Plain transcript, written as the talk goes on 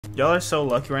Y'all are so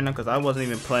lucky right now because I wasn't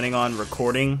even planning on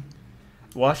recording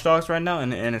Watch Dogs right now,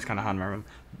 and it's kind of hot in my room.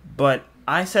 But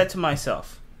I said to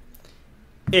myself,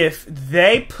 if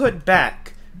they put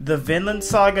back the Vinland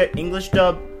Saga English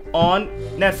dub on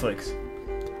Netflix,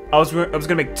 I was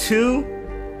gonna make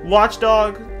 2 Watch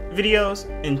Dog videos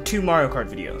and 2 Mario Kart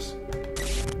videos.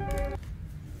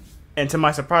 And to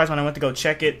my surprise, when I went to go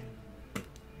check it,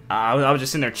 I was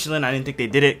just sitting there chilling. I didn't think they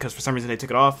did it because for some reason they took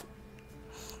it off.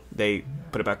 They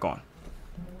put it back on.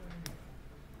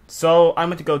 So I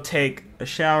went to go take a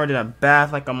shower, did a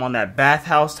bath like I'm on that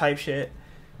bathhouse type shit.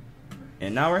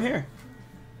 And now we're here.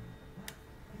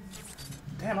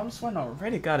 Damn, I'm sweating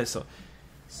already. God, it's so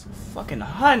fucking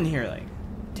hot in here. Like,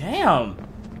 damn.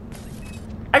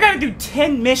 I gotta do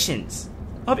 10 missions.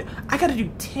 I gotta do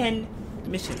 10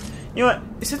 missions. You know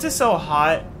what? Since it's so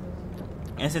hot,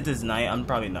 and since it's night, I'm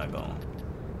probably not going.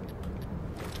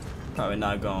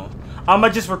 I'ma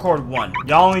just record 1.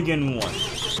 Y'all only getting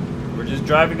 1. We're just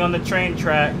driving on the train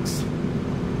tracks.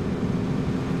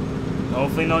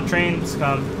 Hopefully no trains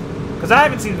come. Because I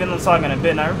haven't seen Vinland Saga in a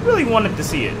bit, and I really wanted to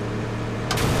see it.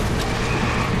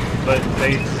 But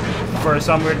they, for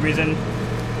some weird reason,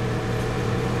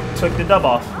 took the dub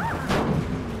off.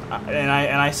 And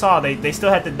I saw they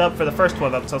still had the dub for the first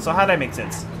 12 episodes, so how'd that make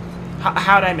sense?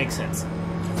 How'd that make sense?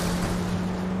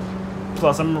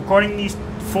 Plus, I'm recording these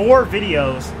 4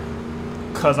 videos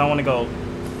because I want to go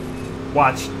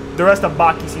watch the rest of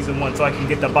Baki Season 1 so I can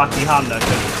get the Baki Hamna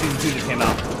because Season 2 just came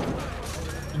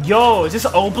out. Yo, is this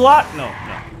O Block? No.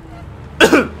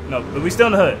 No, but we still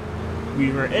in the hood.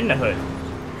 We were in the hood.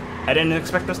 I didn't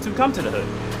expect us to come to the hood.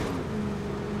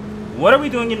 What are we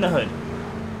doing in the hood?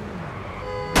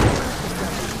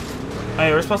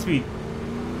 Hey, we're supposed to be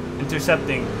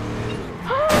intercepting.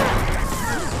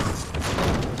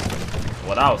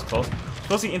 Well, that was close. We're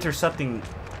supposed to be intercepting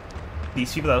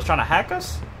these people that was trying to hack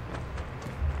us.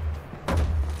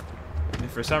 And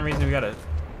for some reason, we gotta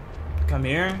come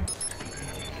here.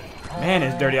 Man,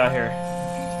 it's dirty out here.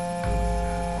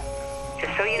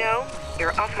 Just so you know,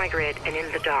 you're off my grid and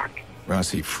in the dark.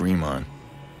 Rossi Fremont.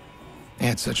 They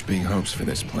had such big hopes for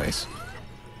this place.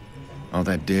 All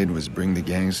that did was bring the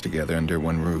gangs together under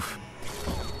one roof.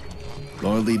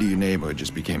 Loyalty to your neighborhood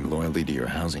just became loyalty to your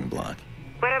housing block.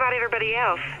 What about everybody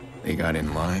else? They got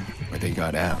in line, or they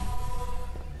got out.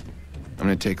 I'm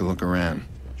gonna take a look around,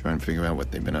 try and figure out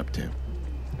what they've been up to.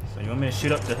 So you want me to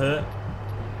shoot up the hood?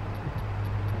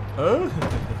 Oh.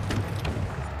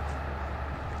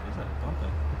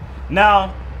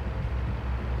 Now,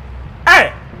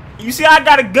 hey, you see I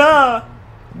got a gun,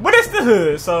 but it's the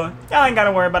hood, so y'all ain't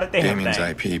gotta worry about it. Damien's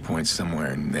IP points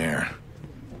somewhere in there.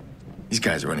 These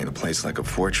guys are running the place like a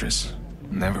fortress,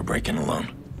 never breaking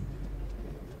alone.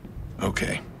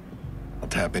 Okay, I'll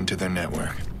tap into their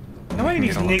network. No way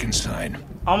these look inside.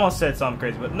 Almost said something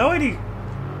crazy, but no way these.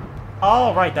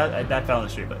 Oh right, that fell in the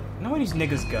street. But no way these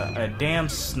niggas got a damn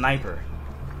sniper.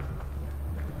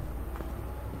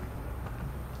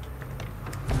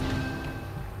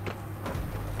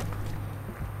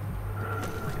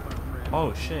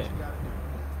 Oh shit.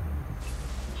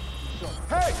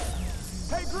 Hey!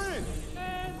 Hey, Grin!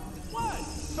 Man, what?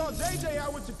 Saw JJ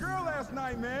out with your girl last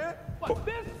night, man. What,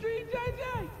 Fifth Street,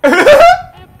 JJ?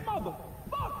 And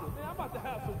motherfucker, man, I'm about to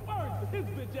have some words with his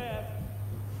bitch ass.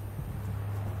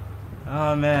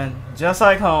 Oh man, just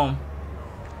like home.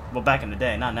 Well, back in the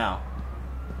day, not now.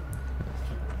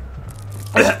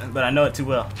 But I know it too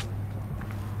well.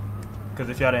 Because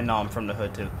if y'all didn't know, I'm from the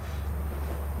hood too.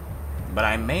 But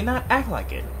I may not act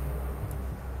like it.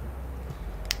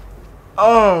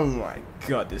 Oh my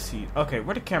god, this heat. Okay,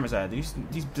 where the cameras at?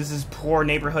 This is poor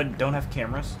neighborhood don't have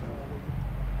cameras.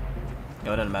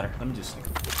 No, it doesn't matter. Let me just.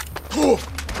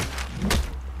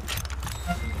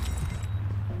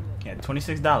 Yeah,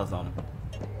 $26 on him.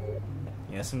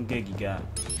 Yeah, some gig you got.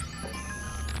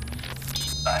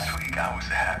 Last week I was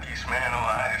the happiest man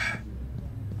alive.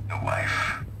 The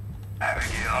wife,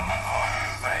 Abigail,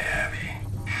 oh, my Abby.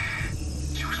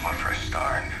 She was my first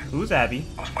start. Who's Abby?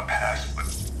 Lost my past, but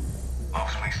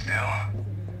loves me still.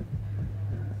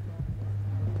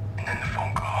 And then the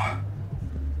phone call.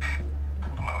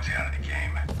 Told him I was out of the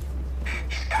game.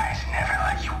 These guys never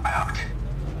let you out.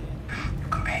 You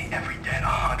can pay every debt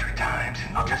 100 times,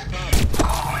 and I'll just keep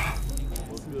calling.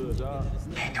 What's good, dog?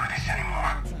 Can't do this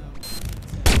anymore.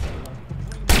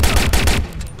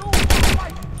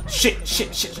 Shit.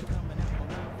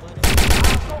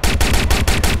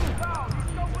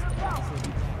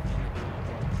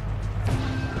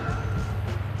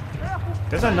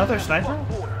 There's another sniper?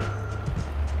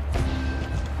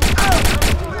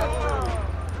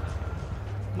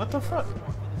 What the fuck?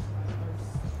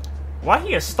 Why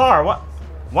he a star? What?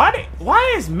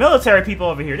 Why is military people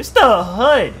over here? This is the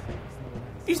hood.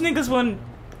 These niggas wouldn't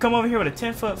come over here with a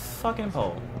 10-foot fucking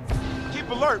pole. Keep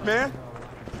alert, man.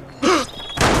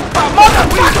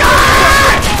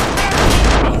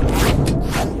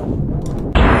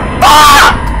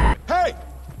 Hey!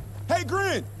 Hey,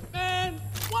 Grin! Man,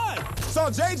 what? Saw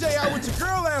JJ out with your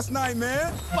girl last night,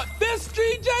 man. What, this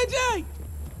street, JJ?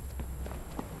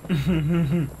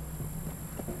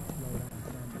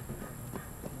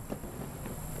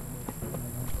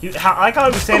 I like how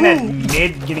he was saying that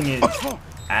mid getting his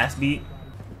ass beat.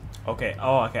 Okay,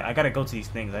 oh, okay, I gotta go to these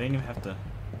things. I didn't even have to.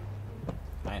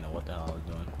 I didn't know what the hell I was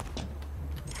doing.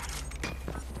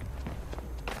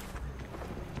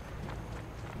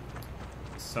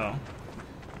 So,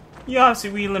 yeah,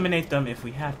 obviously we eliminate them if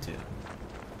we have to.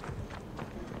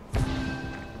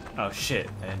 Oh shit,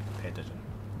 I didn't pay attention.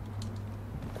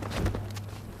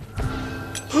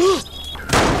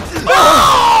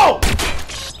 Oh!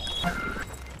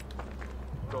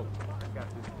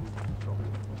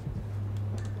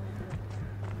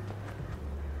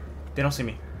 They don't see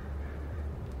me.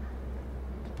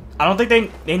 I don't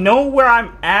think they know where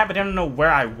I'm at, but they don't know where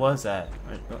I was at.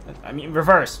 I mean,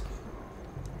 reverse.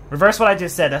 Reverse what I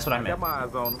just said. That's what I meant. Got my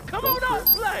eyes on him. Come on out,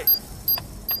 play.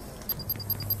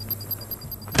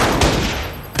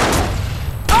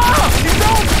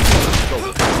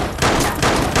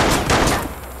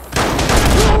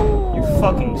 You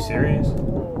fucking serious?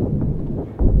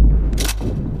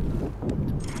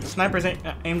 Snipers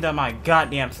aimed at my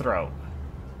goddamn throat.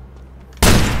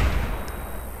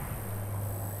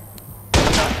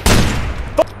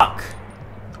 Fuck!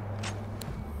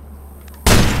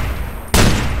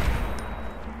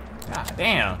 God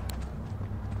damn.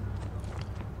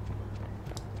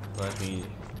 Let me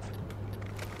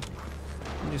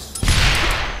just.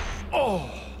 Oh!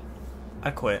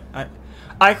 I quit. I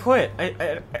quit.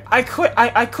 I quit.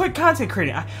 I quit content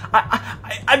creating.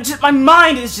 I just, my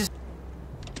mind is just.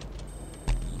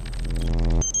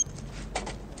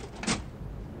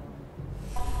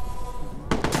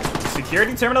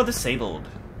 Security terminal disabled.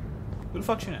 Who the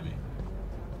fuck shooting at me?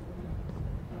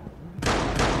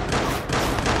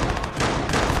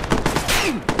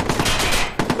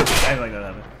 I like that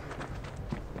happened.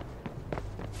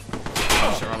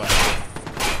 Oh shit, wrong button.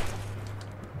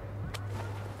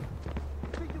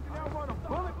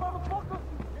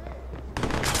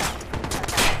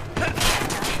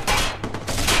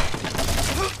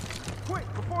 Quick,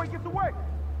 before he gets away.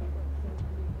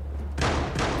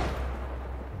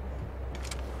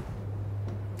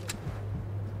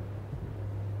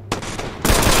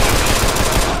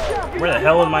 Where the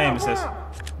hell is my aim assist?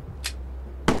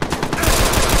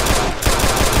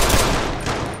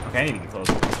 Okay, I need to get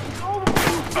closer.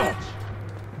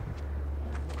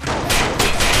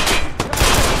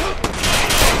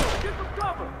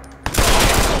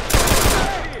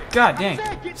 God dang.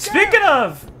 Speaking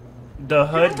of the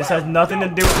hood, this has nothing to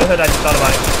do with the hood, I just thought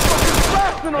about it.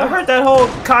 I heard that whole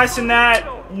Kai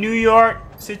Cenat, New York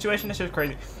situation, that shit's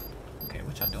crazy. Okay,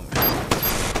 what y'all doing?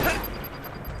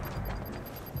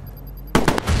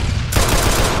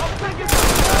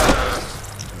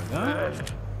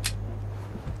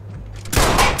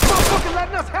 Motherfucker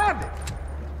letting us have it.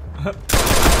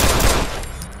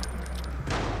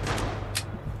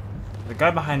 The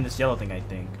guy behind this yellow thing, I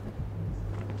think.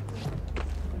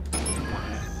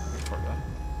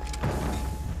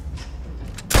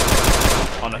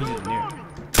 Oh no, he's just near.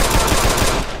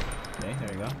 Okay, there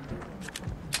we go.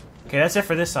 Okay, that's it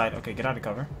for this side. Okay, get out of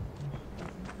cover.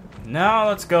 Now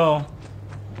let's go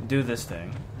do this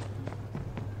thing.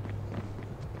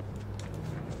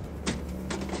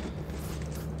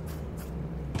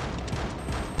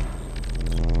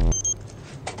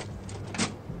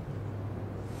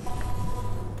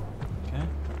 Okay.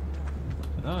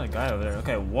 Another guy over there.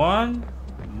 Okay, one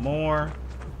more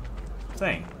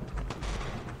thing.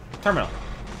 Terminal.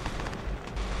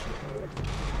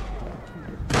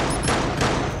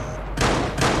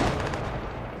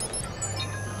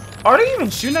 Are they even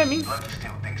shooting at me? Lucky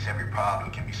still thinks every problem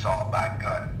can be solved by a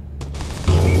gun.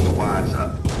 He needs to wise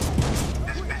up.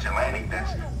 This vigilante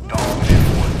that's dogging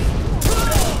everyone.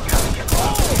 You gotta get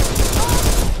off.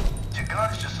 Your gun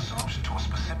is just a solution to a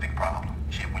specific problem.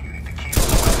 Shit, when you need to kill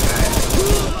somebody fast.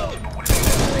 But what if you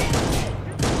never see it?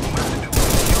 What to do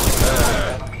when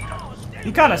you kill him?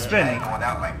 He kind of I spinning, ain't going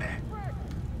out like that.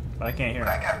 but I can't hear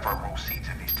But him. I got front row seats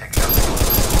if he's taking up.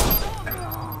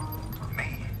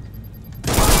 Me.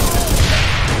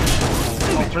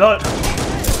 Oh, reload.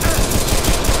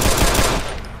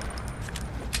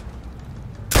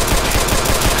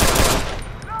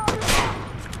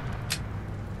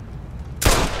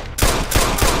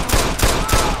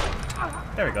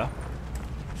 There we go.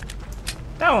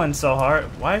 That one's so hard.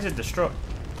 Why is it destroyed?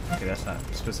 Okay, that's not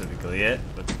specifically it,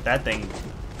 but that thing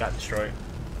got destroyed.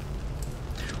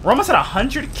 We're almost at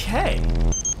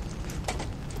 100K.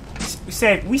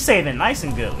 We saving nice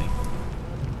and goodly.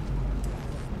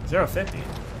 050.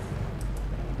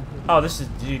 Oh, this is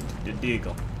the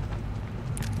deagle.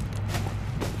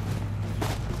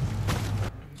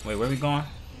 Wait, where are we going? Are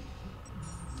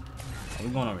we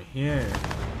going over here?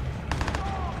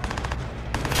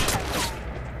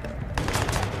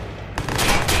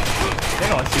 They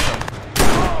gonna shoot from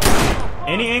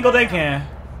any angle they can.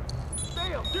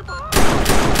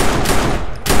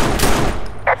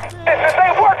 This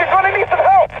ain't working, so they need some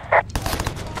help!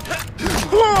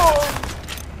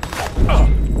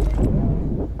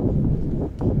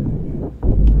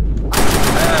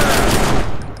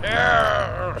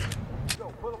 Yo,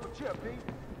 pull up a chair, B.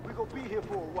 We gonna be here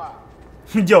for a while.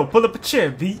 Yo, pull up a chair,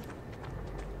 B.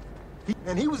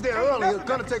 And he was there earlier,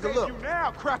 gonna take a look. You now,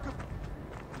 cracker.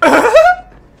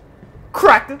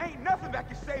 Cracker. Ain't nothing that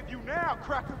can save you now,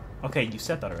 cracker. Okay, you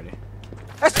said that already.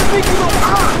 That's the thing you don't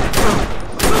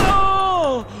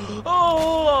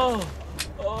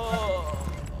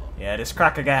Yeah, this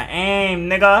cracker got aim,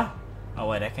 nigga. Oh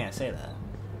wait, I can't say that.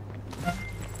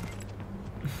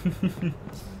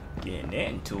 Getting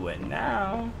into it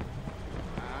now.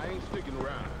 I ain't sticking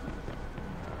around.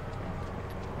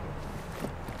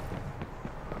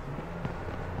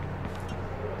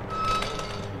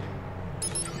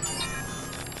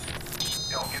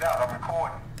 Yo, get out, I'm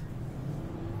recording.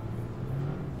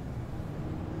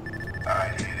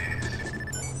 Alright, here it is.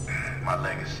 My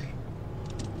legacy.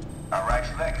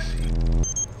 Iraq's legacy.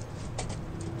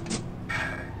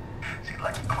 See,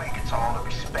 Lucky Quinn gets all the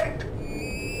respect.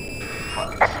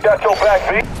 Got your back,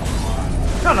 B.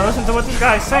 Trying to listen to what this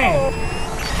guy's saying.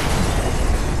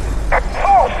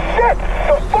 Oh, shit!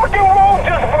 The fucking road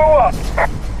just blew up!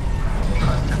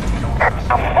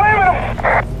 I'm blaming him!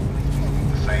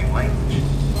 Same language.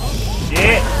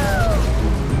 Shit.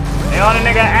 They on a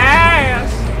nigga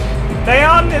ass. They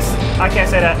on this. I can't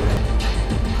say that.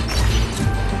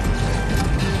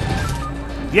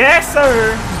 Yes,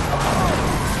 sir.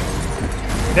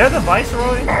 They're the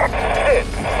viceroy. Shit!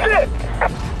 Shit!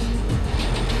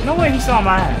 No way he saw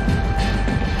my ass.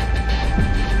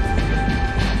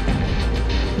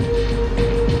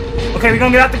 Okay, we're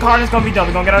gonna get out the car and it's gonna be done.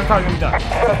 We're gonna get out the car and it's gonna be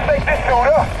done. Gonna take this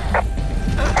dude up!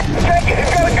 Take it!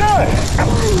 He's got a gun!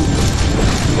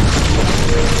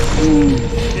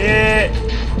 Shit.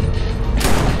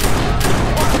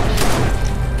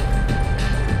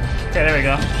 Okay, there we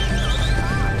go.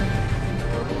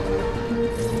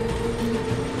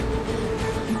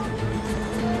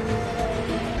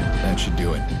 That should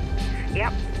do it.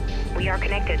 Yep, we are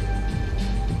connected.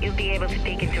 You'll be able to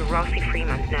speak into Rossi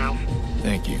Fremont now.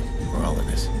 Thank you for all of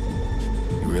this.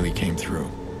 You really came through.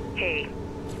 Hey,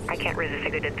 I can't resist a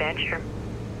good adventure.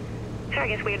 So I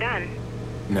guess we're done.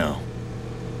 No,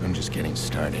 I'm just getting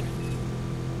started.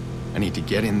 I need to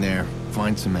get in there,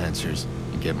 find some answers,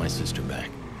 and get my sister back.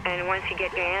 And once you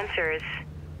get your answers,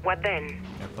 what then?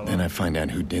 Then I find out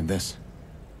who did this,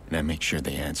 and I make sure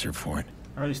they answer for it.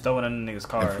 I already stole one of them niggas'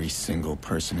 cars. Every single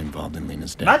person involved in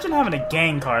Lena's death. Imagine having a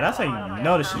gang car. That's how you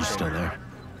know this You shit's still there?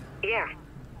 Yeah,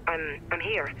 I'm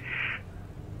here.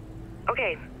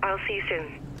 Okay, I'll see you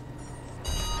soon.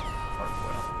 Park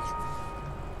well.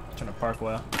 Trying to park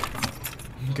well.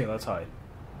 Okay, let's hide.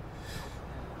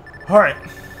 Alright.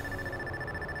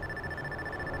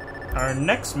 Our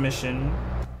next mission.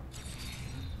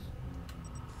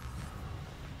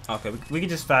 Okay, we can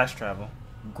just fast travel.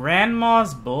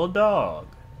 Grandma's Bulldog.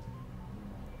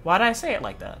 Why'd I say it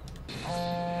like that?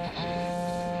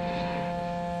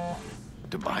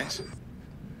 Tobias?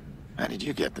 How did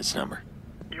you get this number?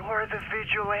 You're the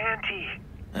vigilante.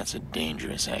 That's a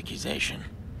dangerous accusation.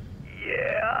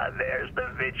 Yeah, there's the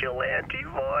vigilante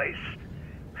voice.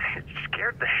 It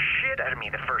scared the shit out of me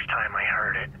the first time I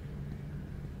heard it.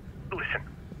 Listen,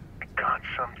 I got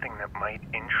something that might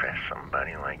interest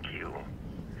somebody like you.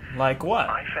 Like what?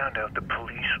 I found out the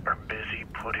police are busy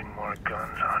putting more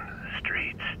guns onto the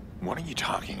streets. What are you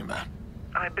talking about?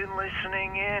 I've been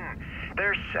listening in.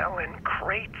 They're selling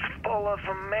crates full of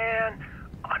them, man.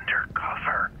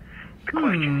 Undercover. The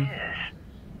question is,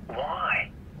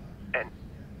 why? And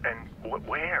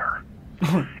where?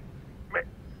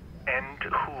 And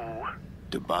who?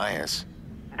 Tobias?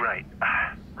 Right,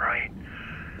 right.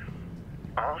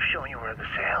 I'll show you where the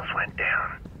sales went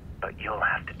down, but you'll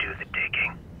have to do the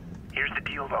digging. Here's the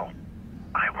deal, though.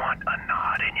 I want a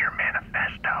nod in your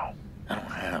manifesto. I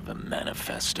don't have a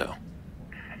manifesto.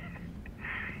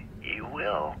 You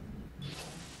will.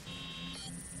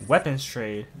 Weapons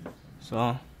trade.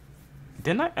 So,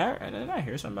 didn't I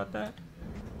hear something about that?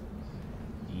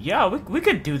 Yeah, we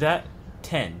could do that.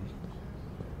 10.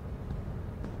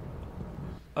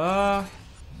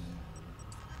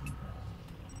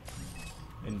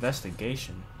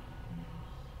 Investigation.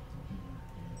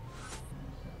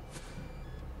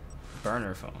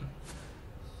 Burner phone.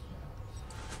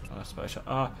 Special.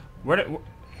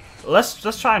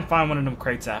 Let's try and find one of them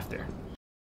crates after.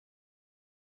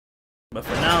 But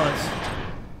for now,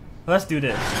 let's do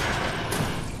this.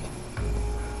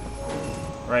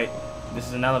 Right. This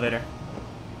is an elevator.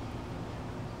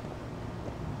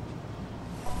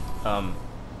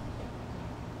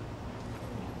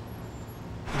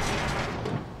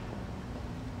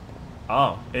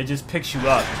 Oh, it just picks you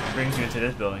up, brings you into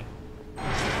this building.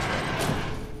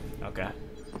 Okay.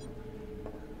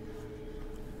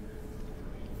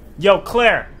 Yo,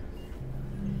 Claire!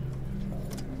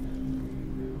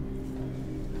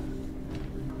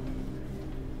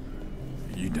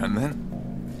 You done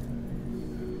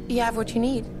then? You have what you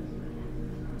need.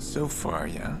 So far,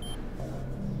 yeah.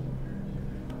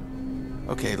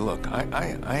 Okay, look,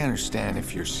 I understand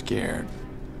if you're scared.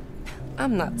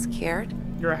 I'm not scared.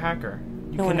 You're a hacker.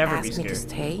 You No can one never be asked me to scared.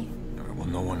 stay. Well,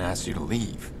 no one asked you to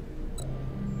leave.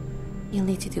 You'll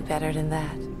need to do better than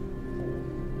that.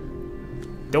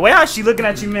 The way how she looking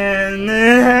at you, man.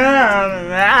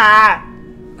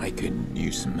 I could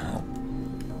use some help.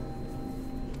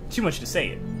 She wants you to say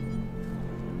it.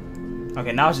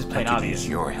 Okay, now it's just I plain could obvious. use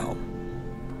your help.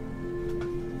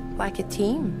 Like a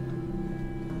team.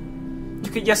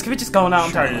 Yes, can we just go now?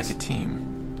 I'm tired of Like this. a team.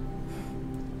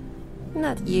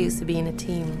 Not used to being a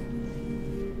team.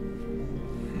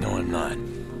 No, I'm not.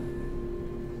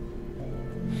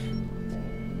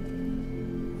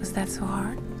 Was that so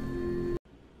hard?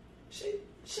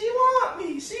 She want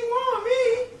me. She want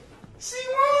me. She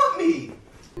want me.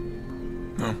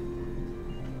 No.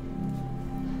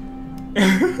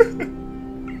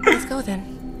 Let's go then.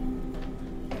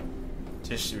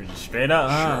 Just straight up,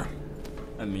 huh? Sure.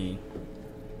 I mean,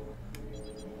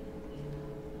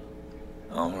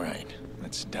 All right.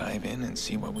 Let's dive in and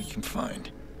see what we can find.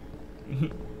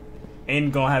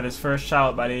 Aiden gonna have his first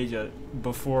child by the age of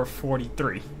before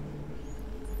 43.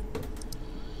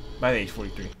 By the age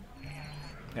 43.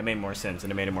 That made more sense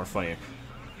and it made it more funnier.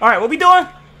 Alright, what we doing?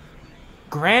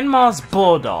 Grandma's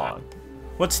Bulldog.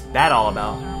 What's that all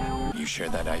about? You sure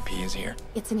that IP is here?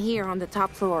 It's in here on the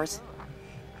top floors.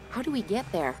 How do we get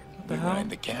there? We ride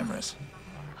the cameras.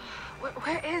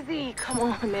 Where is he? Come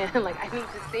on, man. Like, I need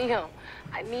to see him.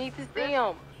 I need to see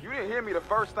him. You didn't hear me the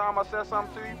first time I said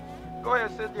something to you? Go ahead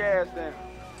and sit your ass down.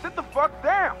 Sit the fuck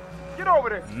down. Get over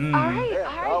there. All right, Yeah,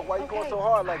 all right. dog, why you going so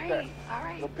hard like that? All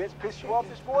right. Your bitch piss you off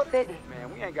this morning? Sitting.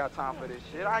 Man, we ain't got time for this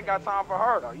shit. I ain't got time for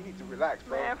her. No, you need to relax,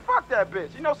 bro. Man, fuck that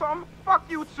bitch. You know something? Fuck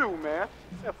you too, man.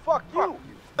 And fuck you.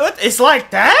 It's like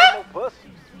that? No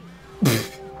pussy.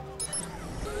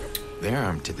 They're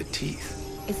armed to the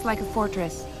teeth. It's like a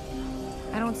fortress.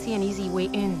 I don't see an easy way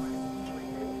in.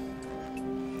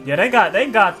 Yeah, they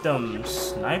got them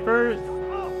snipers.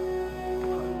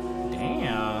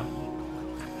 Damn.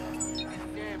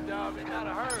 Damn, dog, they gotta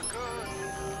hurt,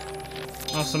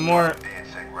 cuz. Oh, some more. Dead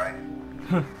sick, right?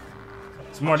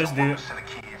 Some more of this dude. 1% of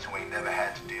kids who ain't never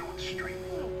had to deal with the street.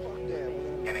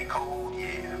 It ain't cold,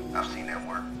 yeah. I've seen that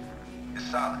work. It's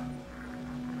solid.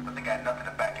 But they got nothing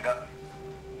to back it up.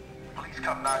 Police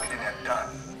come knocking in that done.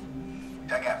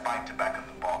 I got bite tobacco in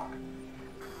the bark.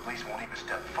 Police won't even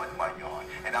step foot in my yard,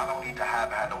 and I don't need to have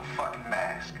no fucking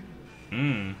mask.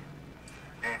 Dead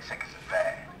sick is a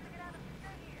fad.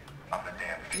 I'm the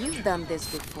damn future. You've done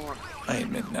this before. I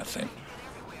admit nothing.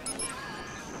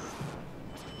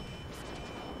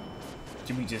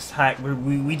 We just hacked.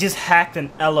 We just hacked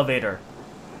an elevator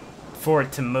for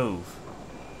it to move.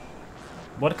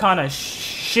 What kind of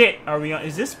shit are we on?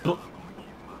 Is this?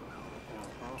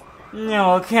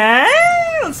 Okay,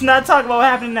 let's not talk about what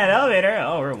happened in that elevator.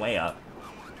 Oh, we're way up.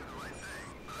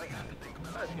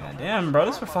 God damn, bro,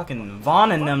 this is where fucking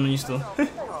Vaughn and them used to.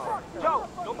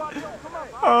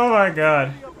 Oh my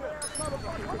god.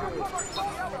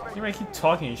 You might keep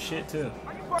talking shit too.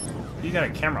 You got a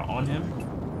camera on him?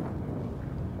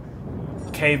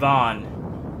 K-Von.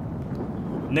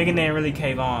 Nigga named really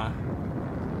K-Von.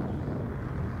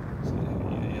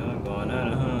 Yeah, going at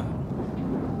it, huh?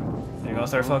 You gonna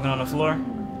start fucking on the floor?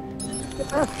 You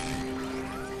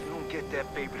don't get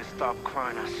that baby to stop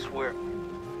crying, I swear.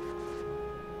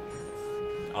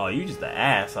 Oh, you just an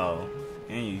asshole.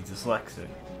 And you dyslexic.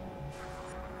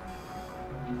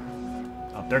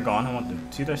 Oh, they're gone. I want to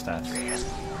see their stats.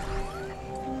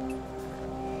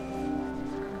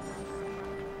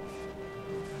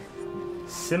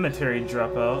 Cemetery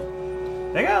dropout.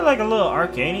 They got like a little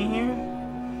arcade in here.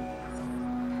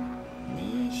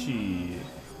 Shit.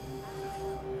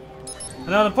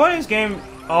 Now the point of this game,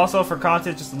 also for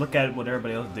content, just to look at what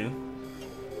everybody else do.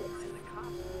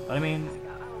 But I mean,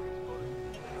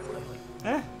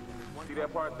 See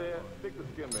that part there? Stick the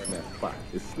skimmer in that spot.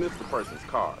 It sniffs the person's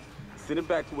card. Send it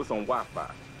back to us on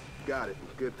Wi-Fi. Got it.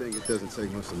 Good thing it doesn't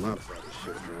take much to modify this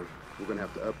shit, man. We're gonna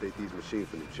have to update these machines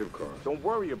for new chip cards. Don't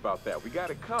worry about that. We got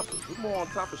it covered. We're more on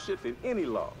top of shit than any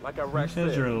law. Like Iraq said.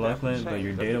 says you're reluctant, but change.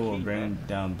 your That's data the will key, bring man.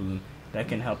 down Bloom. That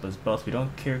can help us both. We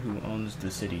don't care who owns the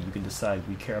city. You can decide.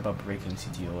 We care about breaking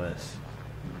CTOS.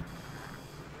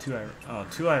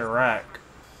 To Iraq.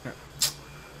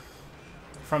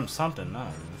 From something. I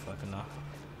don't even fucking know.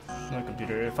 My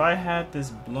computer. If I had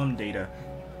this Bloom data,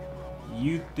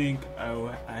 you think I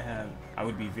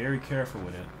would be very careful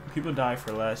with it. People die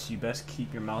for less. You best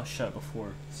keep your mouth shut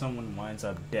before someone winds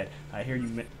up dead. I hear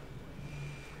you.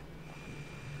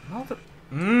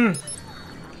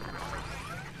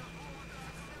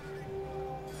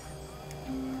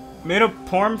 Made a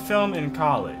porn film in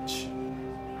college.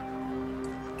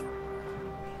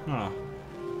 Huh.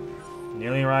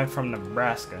 Nearly arrived from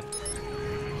Nebraska.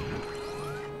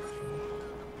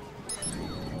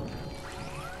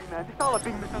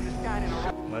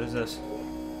 What is this?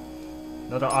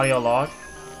 Another audio log?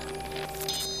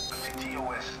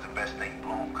 CTOS is the best thing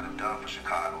Bloom could have done for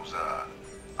Chicago's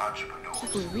entrepreneurs.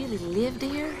 People really lived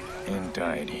here? And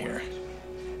died here.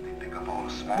 They pick up all the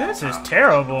small This is towns.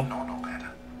 terrible. Don't know better.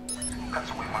 Cuts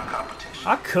away my competition.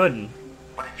 I couldn't.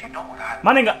 But if you know what I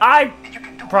My nigga, I you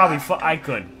can do probably what I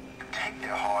couldn't. You take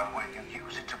their hard work and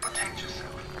use it to protect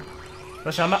yourself.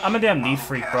 Listen, I'm a damn neat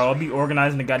freak, bro. I'll be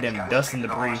organizing the goddamn dust and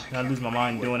debris. I lose my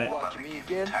mind doing it. Watching me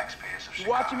again? Taxpayers of You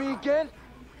watching me again?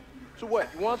 So what,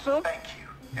 you want some? Thank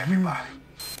you, everybody.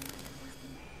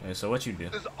 Yeah, so what you do?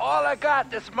 This is all I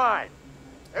got that's mine.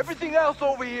 Everything else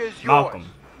over here is yours. Malcolm.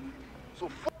 So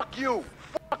fuck you.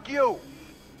 Fuck you.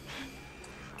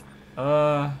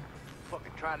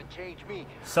 Fucking trying to change me.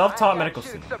 Self-taught I ain't got medical shit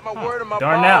student. except my Huh. word and my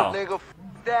Darnell. mouth, nigga. F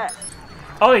that.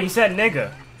 Oh, you said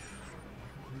nigga.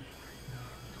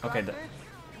 Okay, You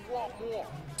want more?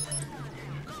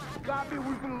 Got me,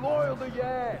 we've been loyal to your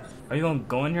ass. are you gonna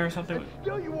go in here or something?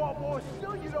 Still you want more,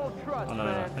 still you don't trust, Oh, no.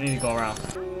 man. I need to go around.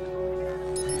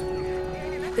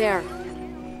 There.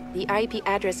 The IP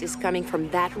address is coming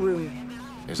from that room.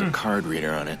 There's a card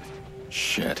reader on it.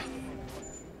 Shit.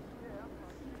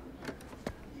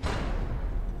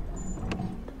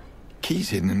 Key's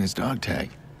hidden in his dog tag.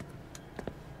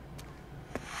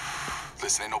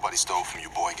 Listen, ain't nobody stole from you,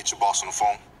 boy. Get your boss on the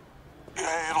phone.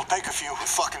 Yeah, it'll take a few. It'll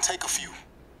fucking take a few.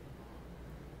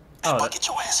 Oh, But get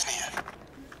your ass in here.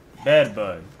 bed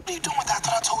bug. What are you doing with that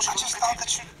I told you? I just thought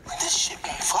that this shit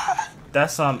won't fly.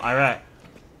 That's Iraq.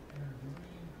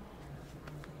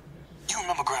 You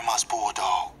remember Grandma's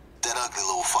bulldog? That ugly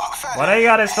little fox. Why do you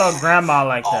gotta spell grandma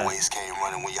like that? Always came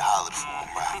running when you hollered for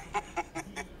him, right?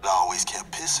 But I always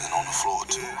kept pissing on the floor,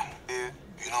 too. Yeah.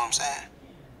 You know what I'm saying?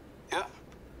 Yeah.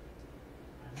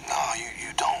 No,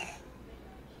 you don't.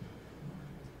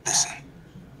 Listen,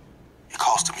 it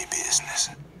costed me business.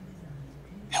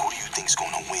 And who do you think's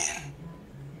gonna win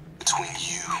between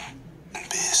you and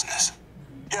business?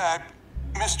 Yeah,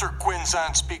 Mr. Quinn's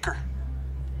on speaker.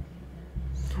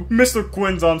 Mr.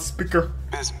 Quinn's on speaker.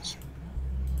 Business.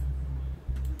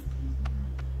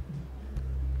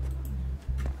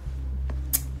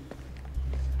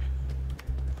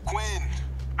 Quinn.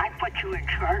 I put you in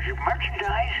charge of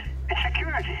merchandise and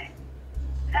security.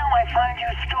 Now I find you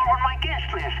stolen my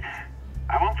guest list.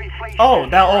 I won't be fleeced. Oh,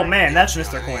 that old man. That's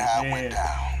Mr. That Quinn. ain't how it went Yeah.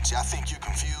 down. See, I think you're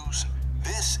confused.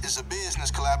 This is a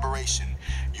business collaboration.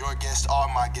 Your guests are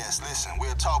my guests. Listen,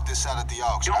 we'll talk this out at the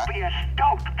auction. Don't be a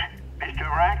stoat, Mr.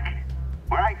 Rack.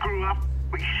 Where I grew up,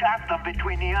 we shot them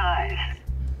between the eyes.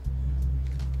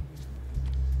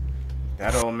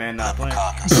 That old man not playing.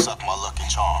 Leprechaun can suck my lucky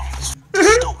charm.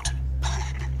 Stoked.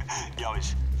 Yo,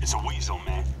 it's a weasel,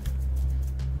 man.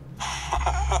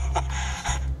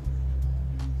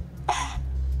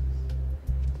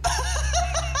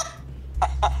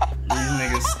 These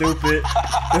niggas stupid.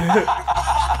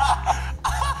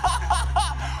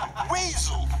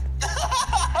 Weasel.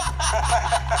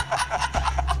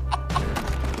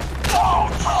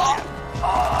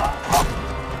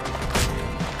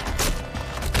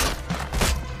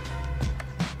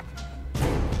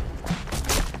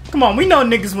 Come on, we know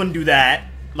niggas wouldn't do that.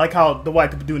 Like how the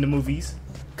white people do in the movies.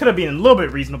 Could have been a little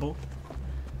bit reasonable.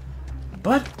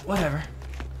 But, whatever.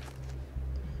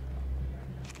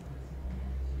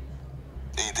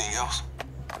 Anything else?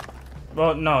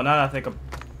 Well, no, now that I think of...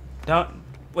 Don't...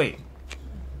 Wait.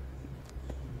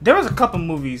 There was a couple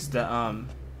movies that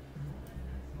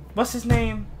what's his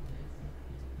name?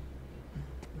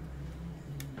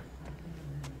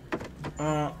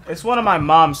 It's one of my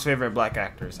mom's favorite black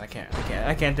actors. I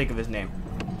can't think of his name.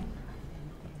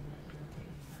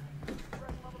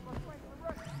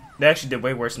 They actually did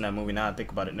way worse in that movie now I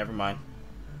think about it. Never mind.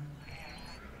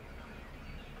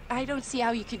 I don't see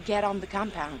how you could get on the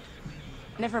compound.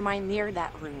 Never mind near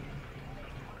that room.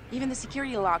 Even the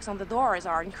security locks on the doors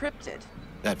are encrypted.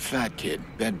 That fat kid,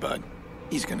 Bedbug,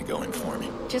 he's gonna go in for me.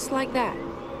 Just like that.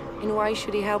 And why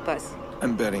should he help us?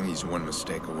 I'm betting he's one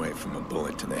mistake away from a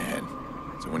bullet to the head.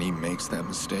 So when he makes that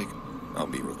mistake, I'll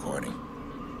be recording.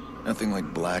 Nothing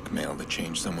like blackmail to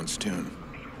change someone's tune.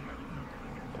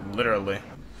 Literally.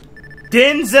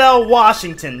 Denzel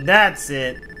Washington, that's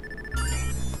it.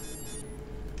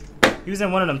 He was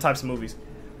in one of them types of movies.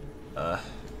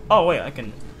 Oh wait, I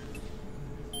can...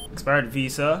 Expired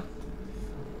visa.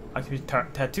 I can be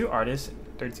tattoo artist,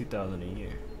 $32,000 a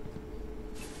year.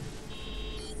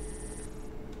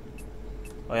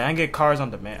 Oh yeah, I can get cars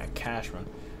on demand, a cash run.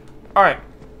 Alright.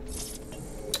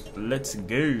 Let's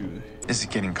go. This is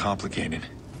getting complicated.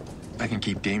 If I can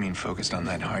keep Damien focused on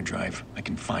that hard drive, I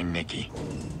can find Nikki.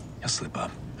 He'll slip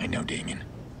up. I know Damien.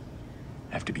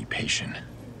 I have to be patient.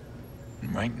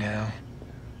 And right now,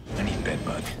 I need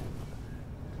Bedbug.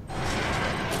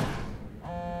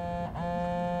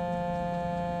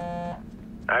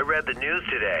 I read the news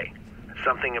today.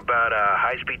 Something about a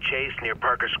high-speed chase near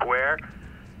Parker Square.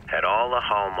 Had all the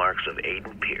hallmarks of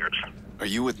Aiden Pierce. Are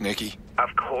you with Nikki?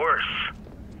 Of course.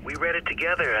 We read it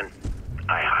together and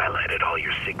I highlighted all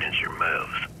your signature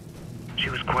moves.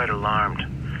 She was quite alarmed.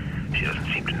 She doesn't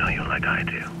seem to know you like I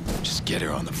do. Just get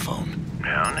her on the phone.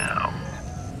 No.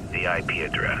 The IP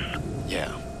address.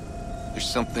 Yeah. There's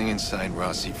something inside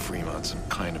Rossi Fremont, some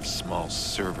kind of small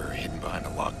server hidden behind a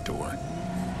locked door.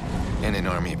 And an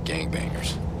army of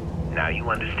gangbangers. Now you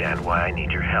understand why I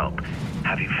need your help.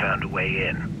 Have you found a way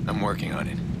in? I'm working on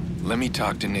it. Let me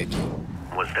talk to Nikki.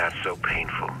 Was that so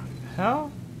painful?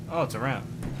 Hell? Oh, it's around.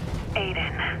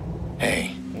 Aiden.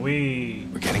 Hey.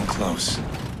 We're getting close.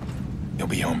 You'll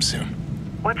be home soon.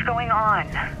 What's going on?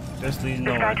 Just leave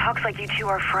This guy talks like you two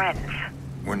are friends.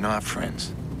 We're not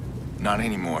friends. Not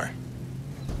anymore.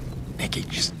 Nikki,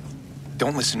 just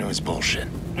don't listen to his bullshit.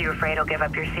 You afraid he'll give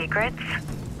up your secrets?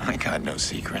 I got no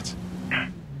secrets.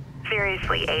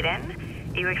 Seriously,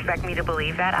 Aiden? You expect me to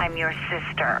believe that I'm your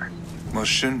sister? Well,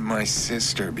 shouldn't my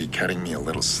sister be cutting me a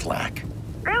little slack?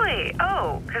 Really?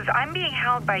 Oh, because I'm being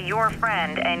held by your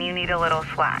friend and you need a little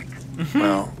slack.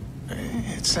 Well,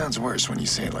 it sounds worse when you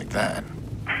say it like that.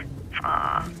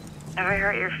 Aw. Ever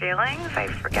hurt your feelings? I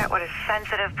forget what a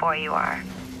sensitive boy you are.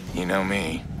 You know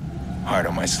me. Heart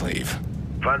on my sleeve.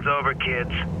 Fun's over,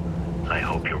 kids. I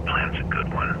hope your plan's a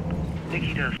good one.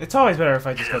 Nikki does. It's always better if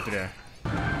I just go through there.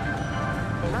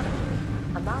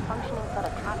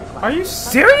 Are you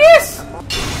serious?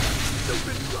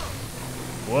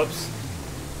 Whoops.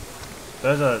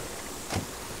 There's a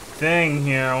thing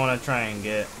here I want to try and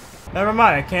get. Never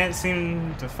mind, I can't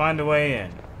seem to find a way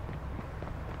in.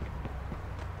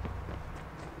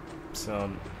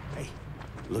 So... Hey,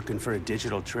 looking for a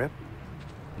digital trip?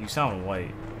 You sound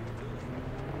white.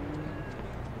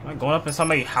 Am I going up in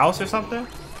somebody's house or something?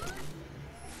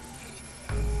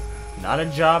 Not a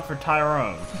job for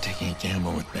Tyrone. I'm taking a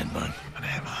gamble with Bedbug, but I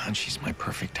have a hunch he's my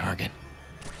perfect target.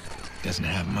 Doesn't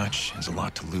have much, has a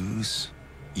lot to lose,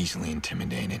 easily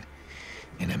intimidated,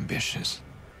 and ambitious,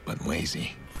 but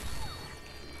lazy.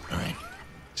 Alright,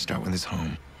 start with his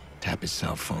home, tap his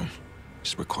cell phone,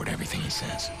 just record everything he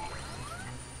says.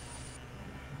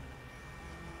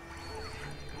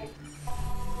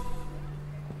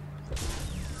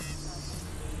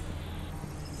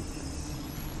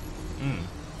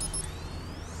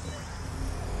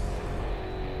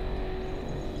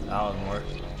 That was more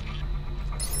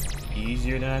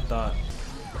easier than I thought.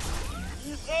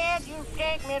 You said you'd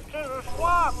take me to the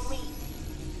swamp meet.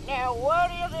 Now what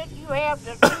is it you have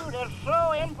to do that's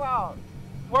so involved?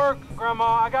 Work, Grandma.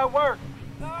 I got work.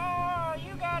 Oh,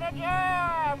 you got a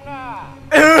job now.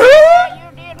 You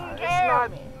didn't It's tell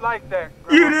not me. like that,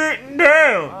 Grandma. You didn't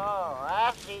know. Oh,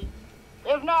 I see.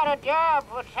 It's not a job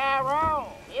for Tyrone.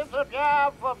 It's a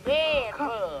job for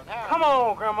Bedbug. Come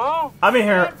on, Grandma. I've been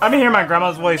hearing my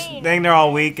grandma's voice dang there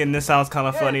all week, and this sounds kind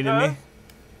of funny to me.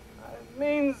 It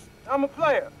means I'm a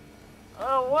player.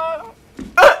 What?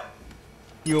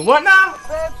 You what now?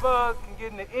 Bedbug can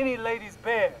get into any lady's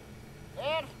bed.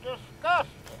 That's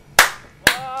disgusting.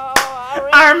 Oh,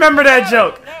 I remember that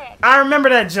joke. I remember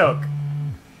that joke.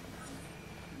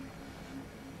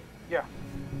 Yeah,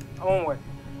 I'm on way.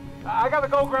 I gotta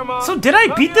go, Grandma. So did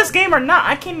I beat this game or not?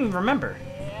 I can't even remember.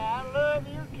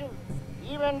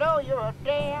 even though you're a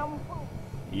damn fool.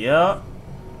 Yup.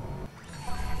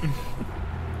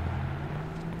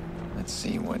 Let's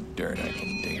see what dirt I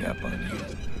can dig up on you.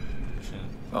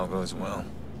 If all goes well,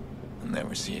 I'll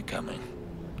never see it coming.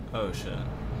 Oh shit.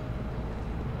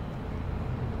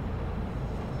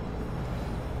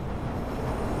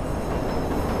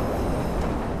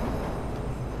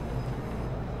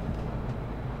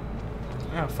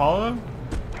 Yeah, follow him?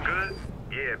 Good?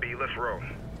 Yeah, B, let's roll.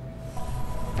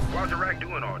 Why's Iraq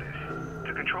doing all this?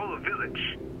 To control a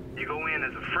village, you go in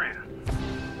as a friend.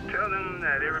 Tell them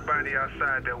that everybody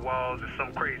outside their walls is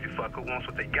some crazy fucker who wants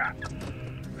what they got.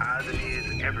 Eyes and ears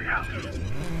in every house.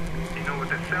 You know what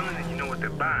they're selling and you know what they're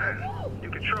buying. You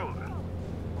control them.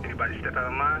 Anybody step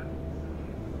out of line,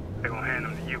 they're gonna hand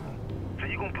them to you. So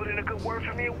you gonna put in a good word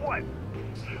for me or what?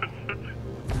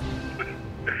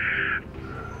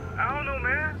 I don't know,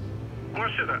 man. Or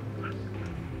should I?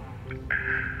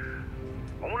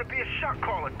 I wanna be a shot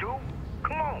caller, dude.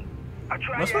 Come on. I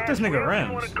try. What's with this nigga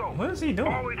rims? What is he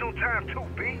doing? Always on time too,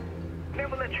 B.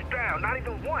 Never let you down, not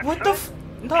even once. What the f?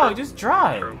 No, just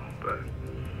drive. True, but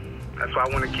that's why I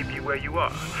want to keep you where you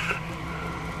are.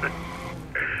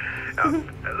 Now,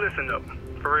 listen up,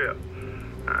 for real.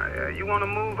 You want to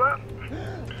move up?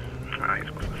 I ain't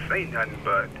supposed to say nothing,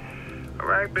 but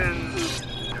Iraq been.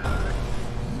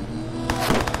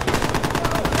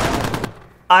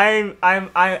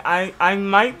 I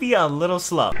might be a little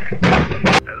slow.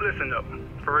 Listen up,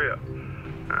 for real.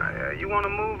 You want to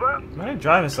move up? Why are you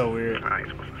driving so weird? I ain't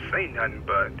supposed to say nothing,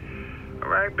 but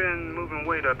Iraq been moving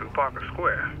weight up in Parker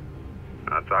Square.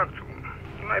 I'll talk to him.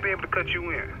 He might be able to cut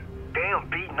you in. Damn,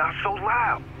 B, not so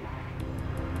loud.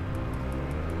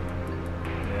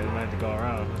 Yeah, we might have to go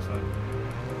around. So.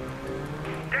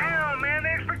 Damn, man,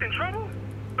 they expecting trouble?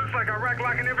 Looks like Iraq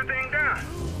locking everything down.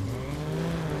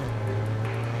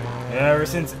 Yeah, ever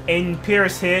since Aiden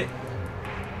Pierce hit.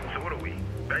 So what are we,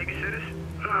 babysitters?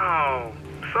 No,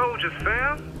 soldiers,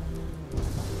 fam.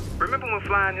 Remember when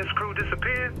Flying and his crew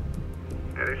disappeared?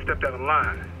 Yeah, they stepped out of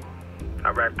line.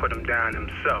 Iraq put them down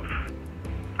himself.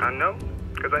 I know,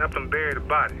 because I helped them bury the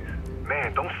bodies.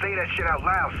 Man, don't say that shit out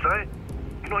loud, son.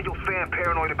 You know your fan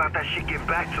paranoid about that shit getting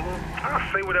back to him?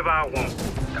 I'll say whatever I want.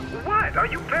 What? Are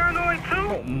you paranoid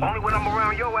too? Only when I'm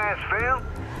around your ass, fam.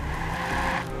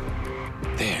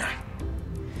 There.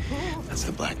 That's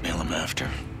the blackmail I'm after.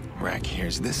 Rack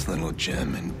hears this little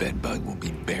gem and Bedbug will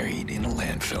be buried in a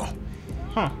landfill.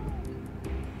 Huh.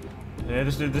 Yeah,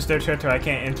 this is their territory. I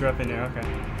can't enter up in there. Okay.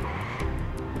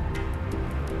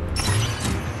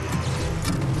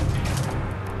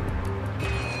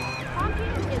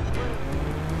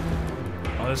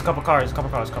 Oh, there's a couple cars. Couple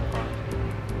cars.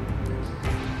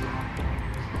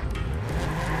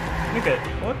 Nigga,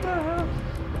 what the hell?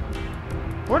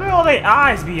 Where do all their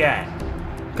eyes be at?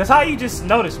 Cause how you just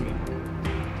notice me?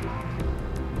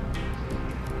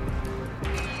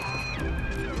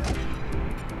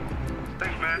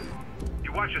 Thanks, man.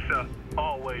 You watch yourself.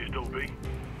 Always do, B.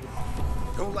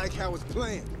 Don't like how it's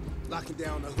playing. Locking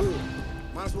down the hood.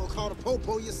 Might as well call the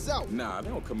popo yourself. Nah, they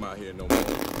don't come out here no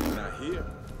more. Not here.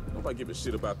 Nobody give a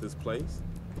shit about this place.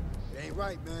 It ain't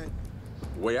right, man.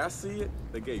 The way I see it,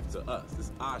 they gave it to us.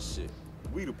 It's our shit.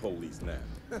 We the police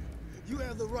now. You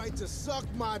have the right to suck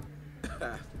my...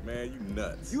 Man, you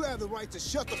nuts. You have the right to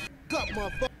shut the f*** up,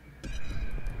 motherfucker.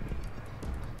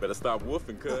 Better stop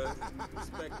woofing, cuz.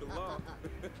 Respect the law.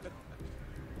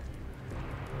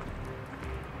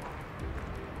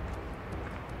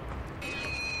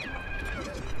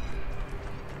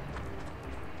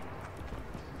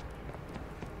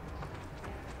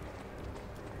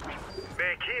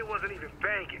 Man, kid wasn't even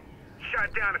banging.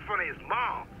 Shot down in front of his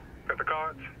mom. Got the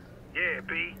cards? Yeah,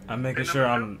 B. I'm making sure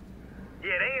I'm...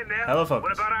 Yeah, they in there. Hella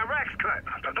focused. What about Iraq's cut?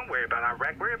 Don't worry about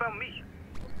Iraq. Worry about me.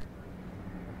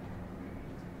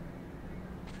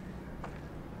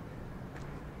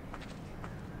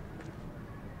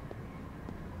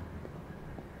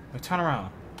 Wait, turn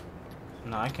around.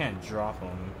 No, I can't drop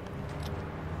him.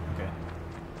 Okay.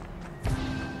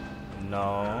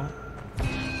 No.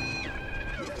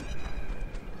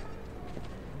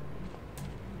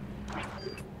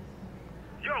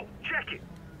 Yo, check it.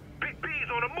 Big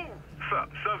B's on the move. Sup,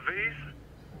 V's?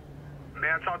 May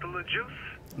I talk to Lil Juice?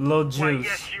 Lil Juice. Why,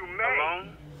 yes, you may.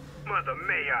 Alone? Mother,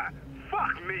 may I?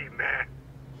 Fuck me, man.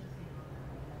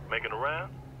 Making a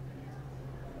round?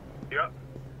 Yup.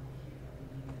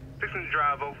 Fixing to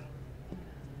drive over.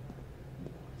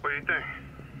 What do you think?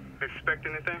 Expect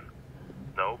anything?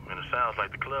 No, and it sounds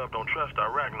like the club don't trust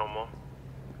Iraq no more.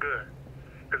 Good.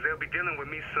 Because they'll be dealing with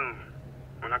me soon.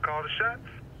 When I call the shots,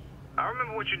 I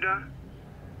remember what you done.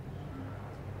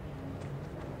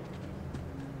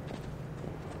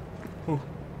 Ooh.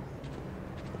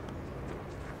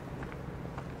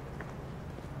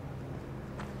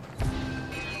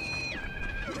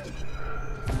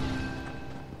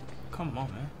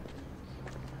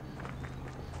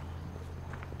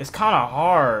 It's kind of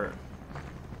hard.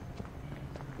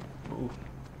 Ooh.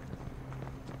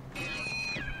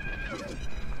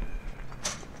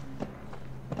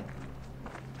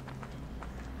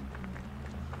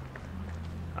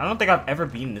 I don't think I've ever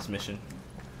beaten this mission.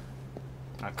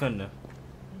 I couldn't have.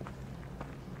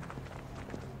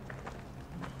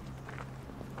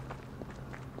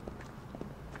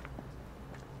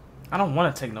 I don't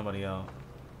want to take nobody out.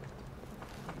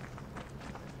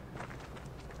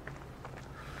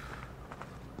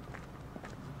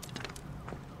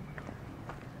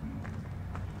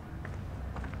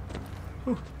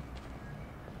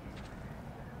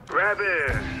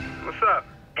 Rabbit, what's up?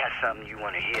 Got something you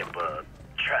want to hear, bub.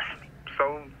 Trust me.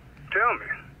 So, tell me.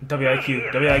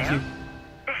 WIQ, WIQ.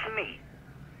 It's me.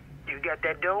 You got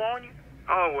that dough on you?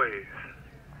 Always.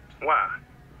 Why?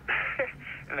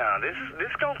 No, this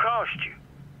gonna cost you.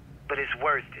 But it's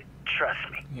worth it.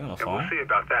 Trust me. You on the Yeah, phone? we'll see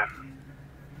about that.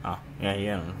 Oh,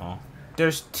 yeah, on the phone.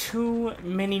 There's too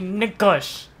many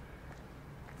niggas.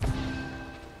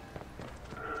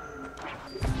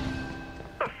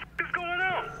 What's going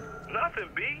on? Nothing,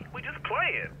 B. We just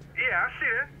playing. Yeah, I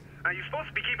see that. You're supposed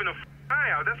to be keeping an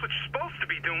eye out. That's what you're supposed to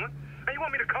be doing. And you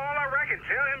want me to call Iraq and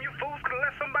tell him you fools could have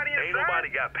let somebody inside? Ain't nobody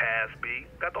got past, B.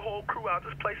 Got the whole crew out.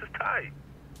 This place is tight.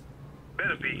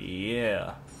 Better be.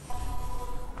 Yeah.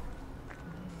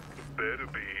 Better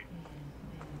be.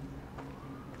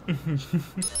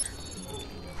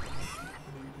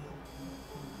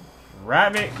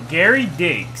 Rabbit Gary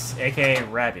Diggs, aka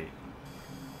Rabbit.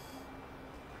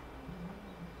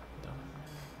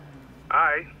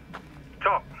 Alright.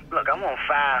 Talk. Look, I want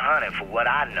 500 for what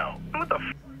I know. What the f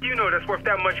you know that's worth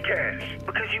that much cash?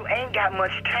 Because you ain't got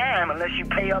much time unless you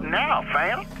pay up now,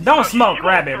 fam. Don't smoke, you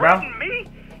Rabbit, bro. threaten me?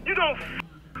 You don't f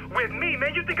with me,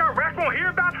 man. You think Iraq won't hear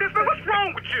about this? Man, what's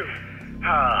wrong with you?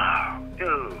 Oh,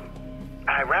 dude.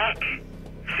 Iraq?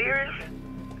 Serious?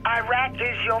 Iraq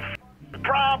is your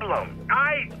problem.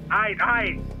 I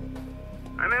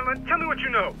mean, tell me what you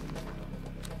know.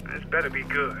 This better be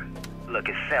good. Look,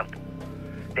 it's simple.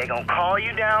 They gonna call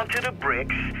you down to the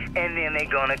bricks, and then they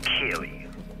gonna kill you.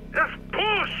 That's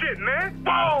bullshit, man.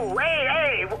 Whoa,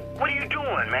 hey, what are you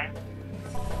doing, man?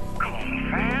 Come on,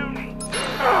 fam.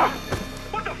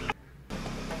 What the f?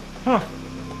 Huh.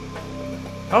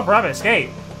 Help Rabbit escape.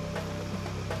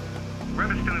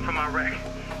 Rabbit's stealing from Iraq.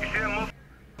 You see that mother?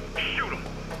 Shoot him.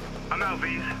 I'm out,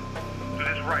 V's. Do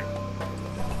this right.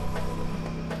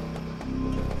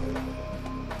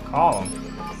 Call him.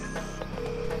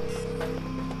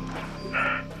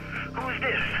 Who is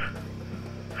this?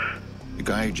 The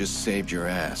guy who just saved your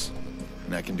ass.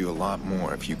 And I can do a lot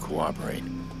more if you cooperate.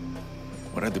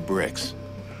 What are the bricks?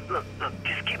 Look,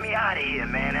 just get me out of here,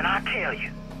 man, and I'll tell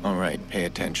you. All right, pay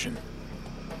attention.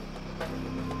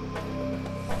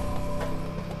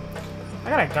 I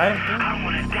got a guy. I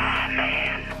wanna die,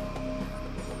 man.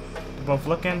 They're both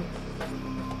looking.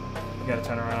 You gotta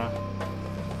turn around.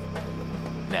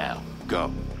 Now,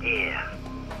 go. Yeah.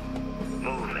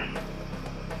 Moving.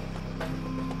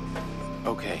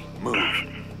 Okay, move.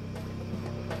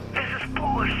 This is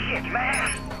bullshit,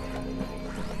 man.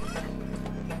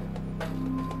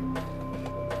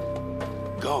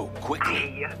 Go,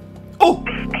 quickly. Oh!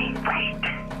 This ain't right.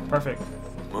 Perfect.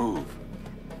 Move.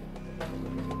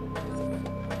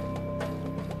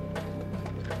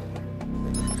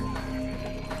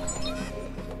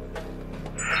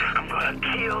 I'm gonna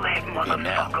kill that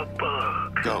motherfucker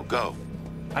bug. Go, go.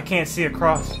 I can't see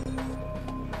across.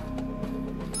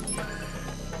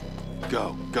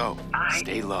 Go, go.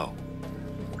 Stay low.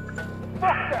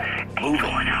 Ain't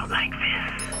going out like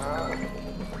this.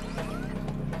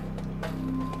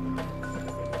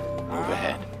 Move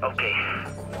ahead. Okay.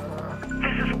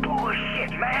 This is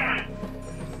bullshit, man.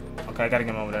 Okay, I gotta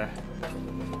get him over there.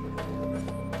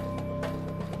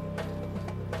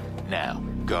 Now,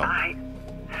 go. I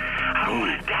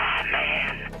wanna die,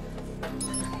 man.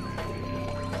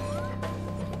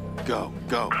 Go,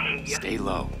 go. Stay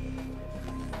low.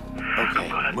 Okay, I'm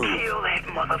gonna move. kill that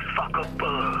motherfucker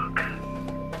bug.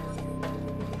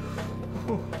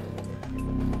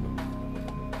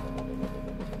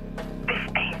 This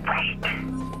ain't right.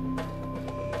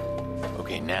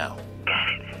 Okay, now. Got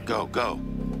it. Go, go.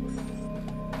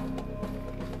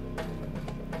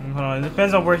 Hold on, it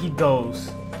depends on where he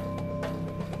goes.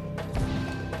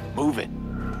 Move it.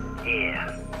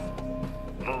 Yeah.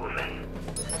 Moving.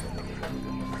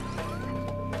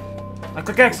 I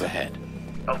click X. Move ahead.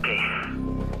 Okay.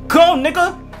 Go,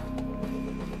 nigga!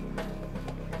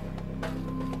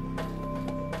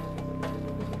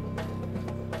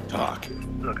 Talk.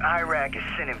 Look, Iraq is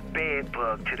sending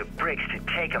Bedbug to the bricks to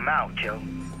take him out, Joe.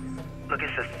 Look,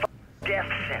 it's a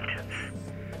death sentence.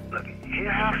 Look, he'll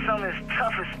have some of his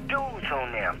toughest dudes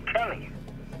on there, I'm telling you.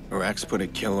 Iraq's put a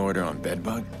kill order on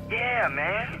Bedbug? Yeah,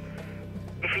 man.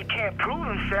 If he can't prove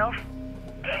himself,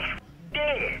 he's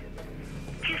dead.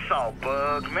 You saw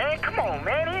Bug, man. Come on,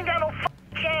 man. He ain't got no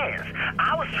chance.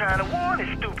 I was trying to warn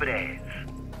his stupid ass.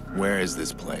 Where is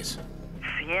this place?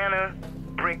 Sienna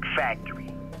Brick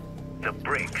Factory. The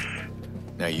bricks.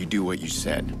 Now you do what you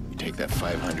said. You take that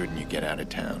 500 and you get out of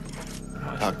town.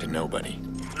 Talk to nobody.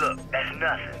 Look, that's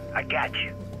nothing. I got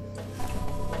you.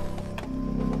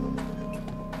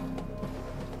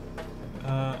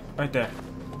 Right there.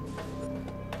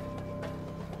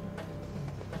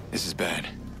 This is bad.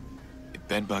 If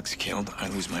Bedbug's killed, I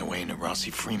lose my way into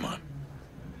Rossi Fremont.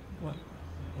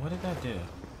 What did that do?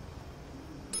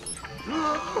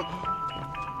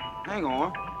 Hang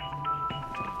on.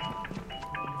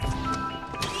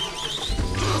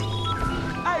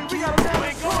 Hey, we got a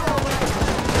damn car.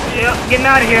 Yep, getting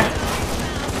out of here.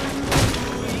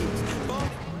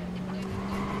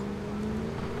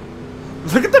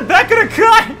 Look at the back of the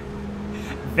car.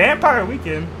 Vampire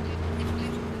Weekend.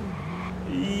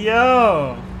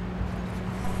 Yo.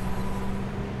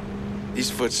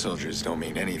 These foot soldiers don't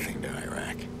mean anything to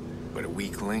Iraq, but a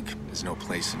weak link is no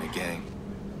place in a gang.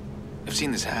 I've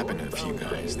seen this happen to a few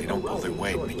guys. They don't pull their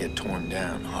weight and they get torn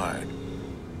down hard.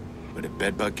 But if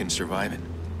Bedbug can survive it,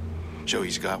 show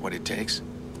he's got what it takes,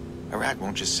 Iraq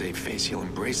won't just save face, he'll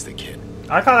embrace the kid.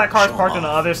 I like how that car's parked on the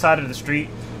other side of the street,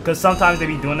 because sometimes they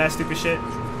be doing that stupid shit.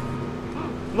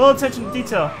 Little attention to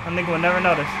detail, a nigga would never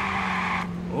notice.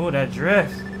 Ooh, that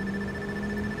drift.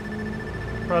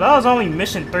 Bro, that was only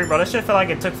mission 3, bro. That shit felt like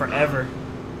it took forever.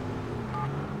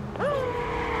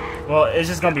 Well, it's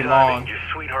just gonna be long. Your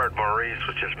sweetheart Maurice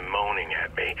was just moaning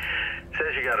at me.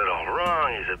 Says you got it all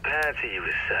wrong. He's a patsy. He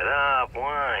was set up.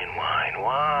 Whine,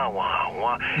 wah, wah,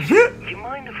 wah. You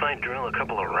mind if I drill a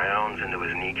couple of rounds into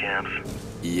his kneecaps?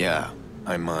 Yeah,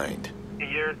 I mind.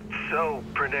 You're so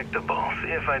predictable. See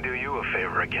if I do you a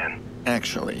favor again.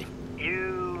 Actually,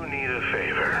 you need a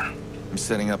favor. I'm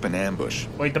setting up an ambush.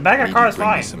 Wait, the back of the car is bring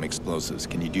me fine. some explosives.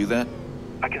 Can you do that?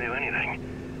 I can do anything.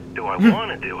 Do I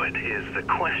want to do it is the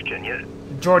question.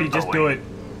 Jordy, just do it.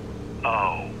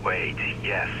 Oh, wait,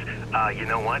 yes. You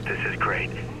know what? This is great.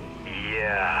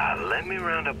 Yeah, let me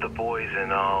round up the boys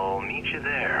and I'll meet you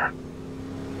there.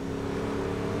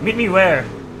 Meet me where?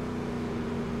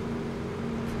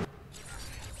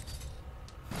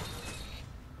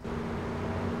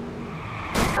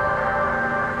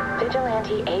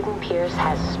 Vigilante Aiden Pierce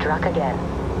has struck again.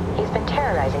 He's been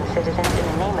terrorizing citizens in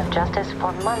the name of justice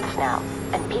for months now,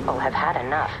 and people have had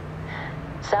enough.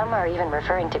 Some are even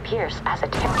referring to Pierce as a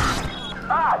terrorist.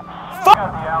 Fuck!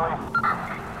 Out the alley.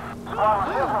 Well,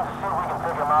 see if we can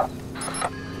pick him up.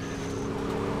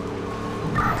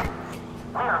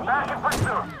 We are back in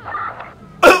pursuit.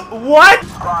 What?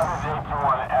 Squad is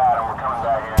 821 Adam. We're coming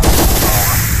back in.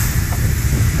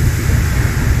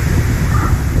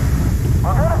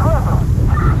 We're gonna clip him.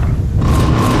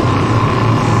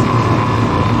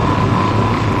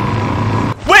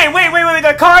 Wait,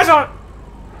 the car's on.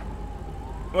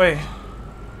 Wait.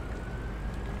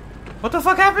 What the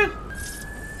fuck happened?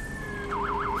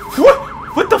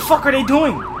 What the fuck are they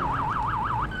doing?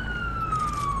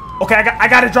 Okay, I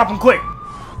gotta drop him quick.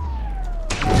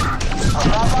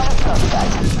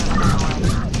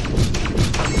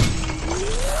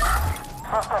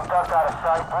 Suspect ducked out of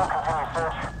sight. We'll continue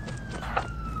search.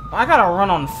 I gotta run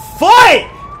on foot!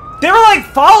 They were like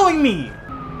following me!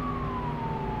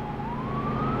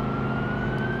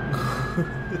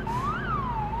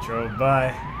 Drove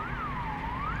by.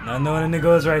 Not knowing a nigga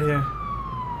was right here.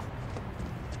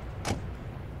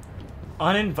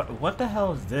 What the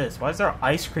hell is this? Why is there an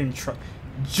ice cream truck?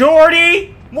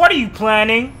 Jordy! What are you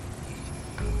planning?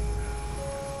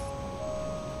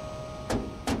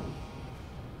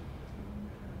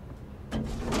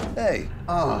 Hey,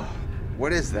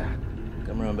 what is that?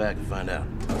 Come around back and find out.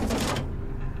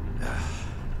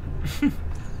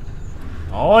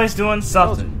 Always doing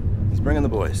something. He's bringing the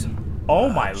boys. Oh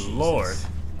my lord.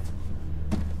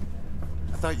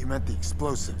 I thought you meant the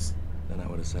explosives. Then I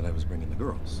would have said I was bringing the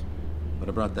girls. But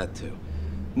I brought that too.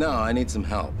 No, I need some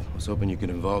help. I was hoping you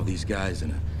could involve these guys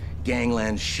in a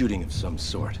gangland shooting of some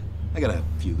sort. I got a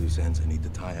few loose ends I need to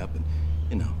tie up, and,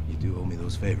 you know, you do owe me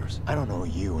those favors. I don't owe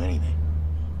you anything.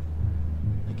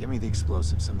 Now give me the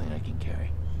explosives, something I can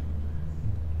carry.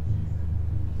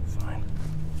 Fine.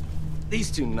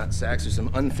 These two nutsacks are some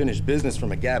unfinished business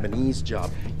from a Gabonese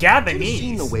job. Gabonese? You've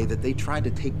seen the way that they tried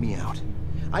to take me out.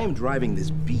 I am driving this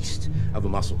beast of a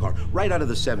muscle car right out of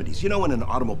the 70s. You know when an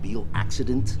automobile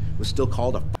accident was still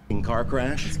called a f***ing car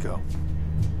crash? Let's go.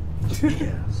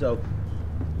 Yeah, so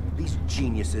These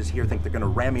geniuses here think they're gonna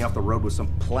ram me off the road with some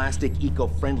plastic,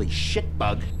 eco-friendly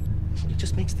shitbug. It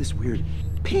just makes this weird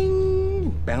ping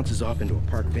and bounces off into a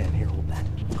park van. Here, hold that.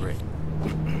 Great.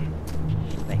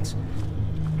 Thanks.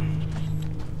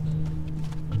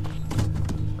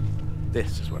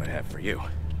 This is what I have for you.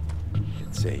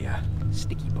 It's a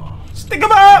sticky bomb. Stick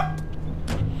 'em up!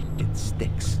 It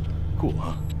sticks. Cool,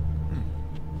 huh?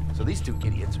 So these two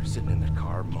idiots are sitting in their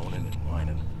car moaning and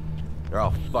whining. They're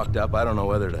all fucked up. I don't know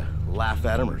whether to laugh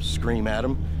at them or scream at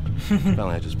them.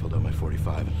 Finally, I just pulled out my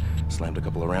 .45 and slammed a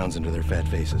couple of rounds into their fat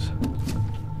faces.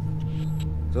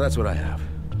 So that's what I have.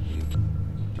 You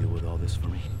deal with all this for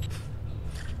me?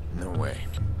 No way.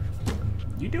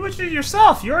 You do it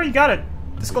yourself. You already got a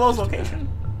disclosed location.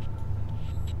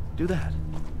 Do that.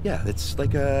 Yeah, it's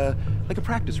like a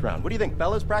practice round. What do you think,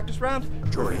 fellas? Practice round?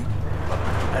 Jordy,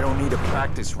 I don't need a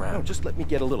practice round. No, just let me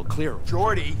get a little clearer.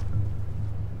 Jordy!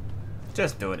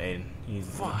 Just do it, Aiden. He's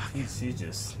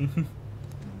just...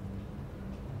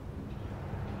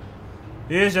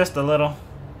 He is just a little...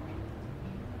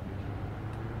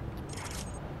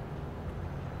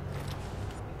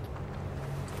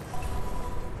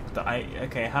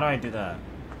 Okay, how do I do that?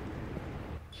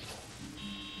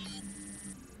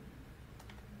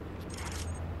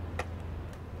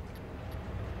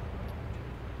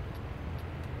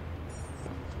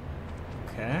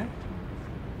 Okay.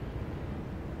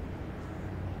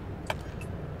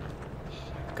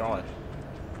 God.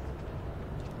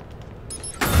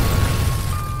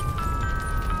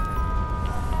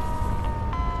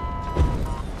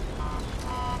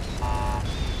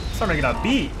 Starting to get a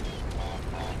beat.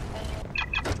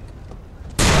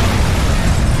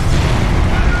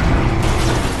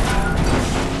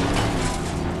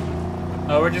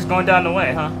 Oh, we're just going down the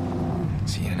way, huh?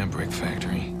 Sienna Brick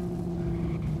Factory.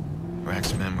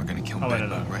 Rack's men were gonna kill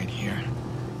Bedbug right here.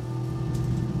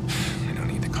 I don't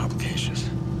need the complications.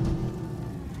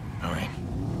 Alright.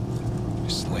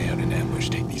 Just lay out an ambush,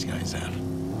 take these guys out.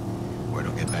 Word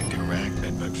will get back to Rack,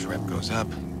 Bedbug's rep goes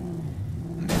up,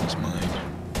 and then it's mine.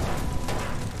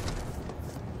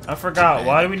 I forgot.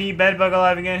 Why do we need Bedbug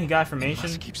alive again? He got information.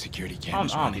 Must keep security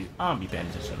cameras I'm running. be paying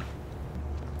attention.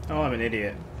 Oh, I'm an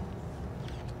idiot.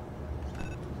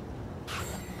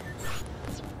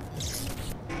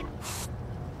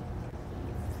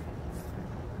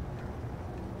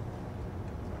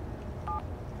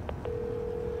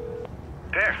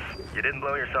 Pierce, you didn't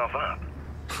blow yourself up.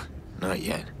 Not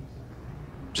yet.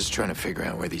 Just trying to figure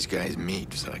out where these guys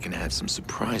meet so I can have some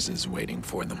surprises waiting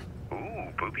for them.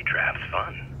 Ooh, booby traps,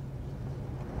 fun.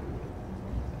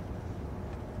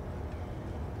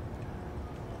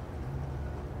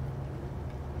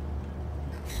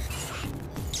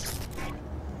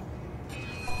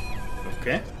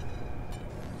 Okay.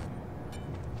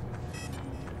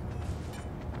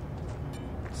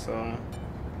 So,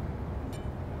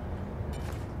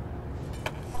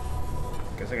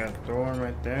 guess I gotta throw one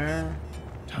right there.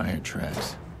 Tire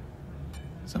tracks.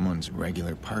 Someone's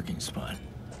regular parking spot.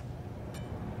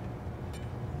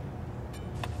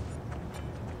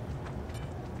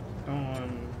 Throw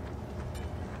one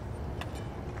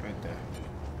right there.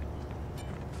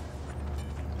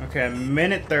 Okay,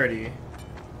 minute 30.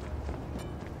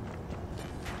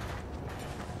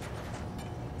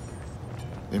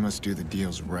 They must do the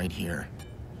deals right here.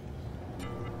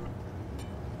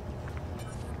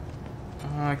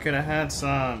 Oh, I could have had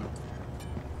some.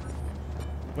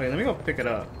 Wait, let me go pick it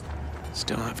up.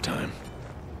 Still have time.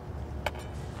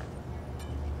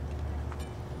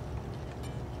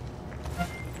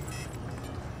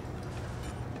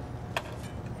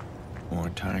 More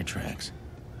tire tracks.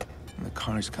 And the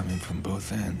car's coming from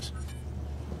both ends.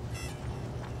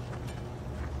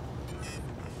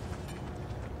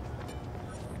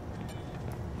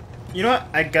 You know what?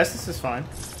 I guess this is fine.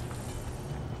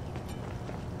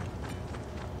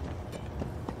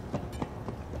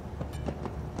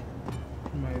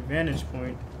 My vantage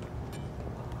point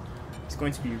is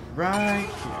going to be right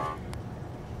here.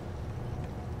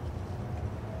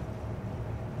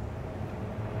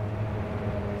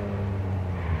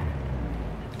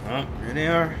 Oh, here they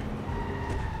are.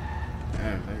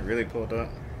 Damn, they really pulled up.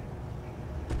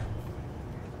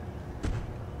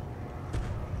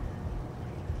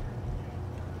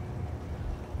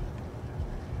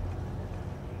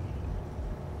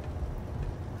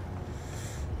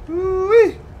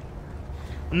 Woo-wee.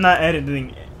 I'm not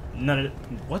editing none of it.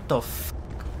 What the f?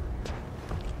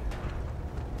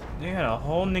 They got a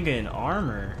whole nigga in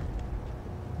armor.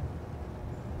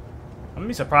 I'm gonna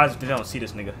be surprised if they don't see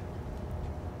this nigga.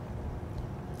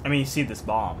 I mean, see this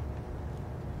bomb.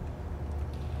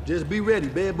 Just be ready.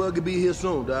 Bedbug will be here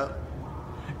soon, Doc.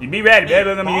 You be ready,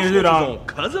 baby. Let me use it on. Own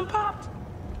cousin popped?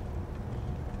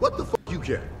 What the fuck you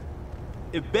care?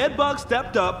 If Bedbug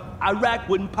stepped up, Iraq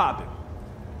wouldn't pop him.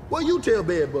 Well, you tell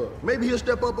Bedbug. Maybe he'll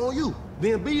step up on you.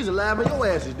 Then B's alive and your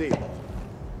ass is dead.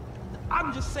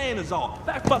 I'm just saying is all.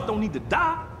 Fat fuck don't need to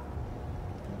die.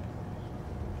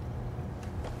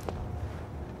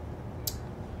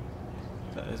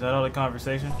 Is that all the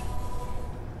conversation?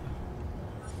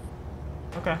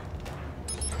 Okay.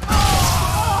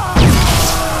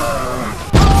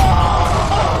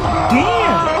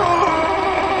 Damn!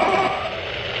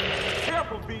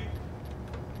 Careful, B.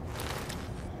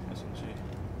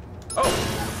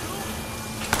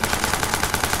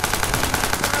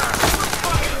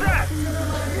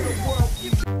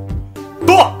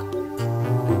 Fuck!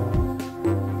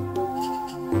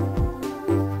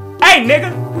 Hey,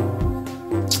 nigga!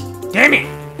 Damn it!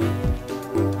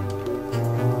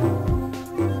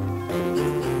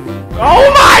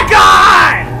 Oh my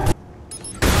god!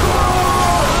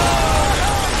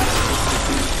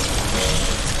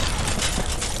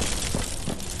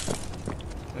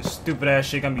 This stupid ass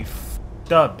shit gonna be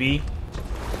f***ed up, B.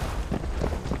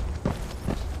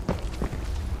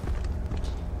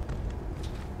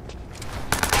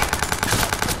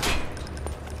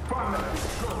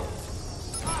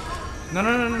 No,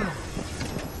 no, no, no, no.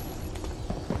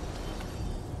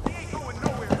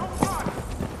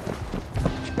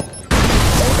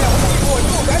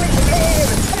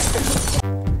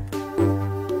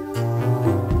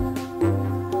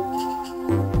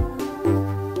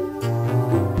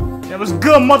 That was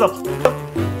good, motherfucker.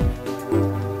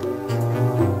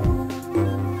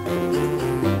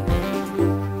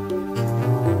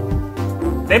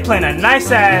 They playing a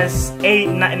nice ass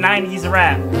 90s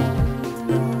rap.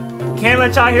 Can't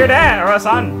let y'all hear that, or else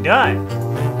I'm done.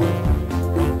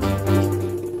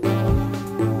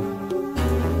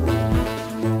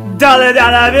 Dollar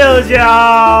bills,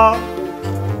 y'all.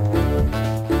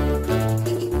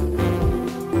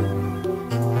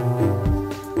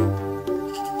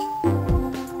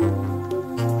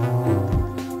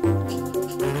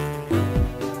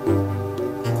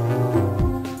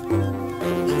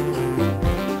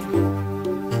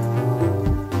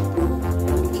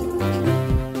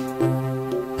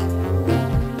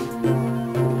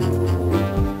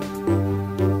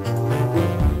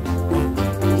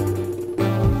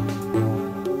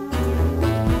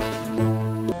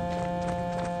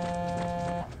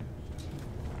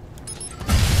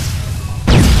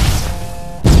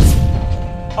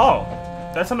 Oh,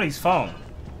 that's somebody's phone.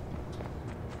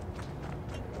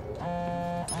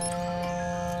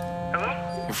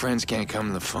 Hello? Your friends can't come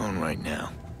to the phone right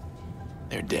now.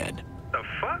 They're dead. The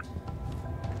fuck?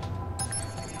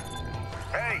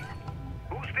 Hey,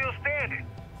 who's still standing?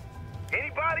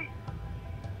 Anybody?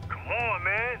 Come on,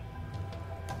 man.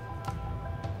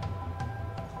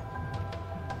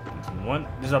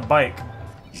 There's a bike.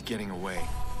 He's getting away.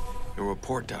 He'll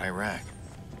report to Iraq.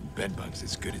 Bedbug's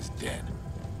as good as dead.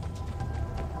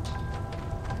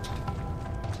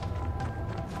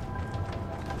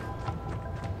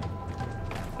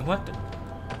 What the?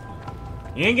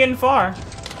 You ain't getting far.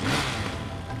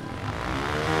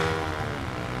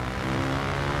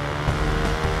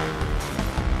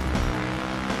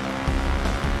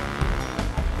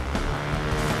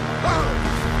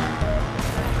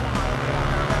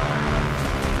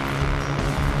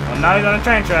 Well, now he's on the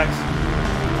train tracks.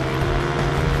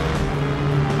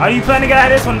 How you planning to get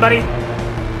out of this one, buddy?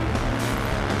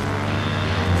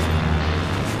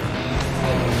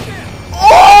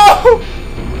 Oh!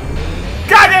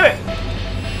 God damn it!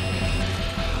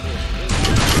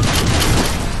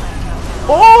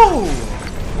 Oh!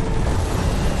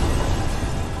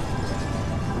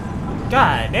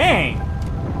 God dang!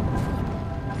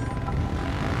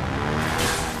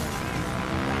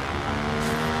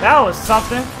 That was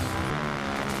something.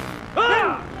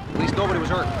 At least nobody was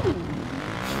hurt.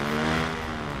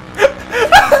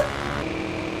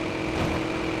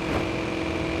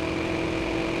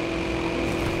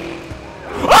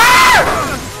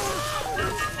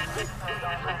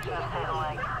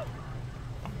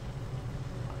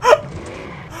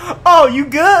 Oh, you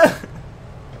good?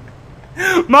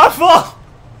 My fault.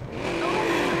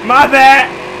 My bad.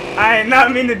 I did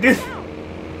not mean to do.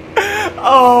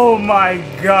 Oh my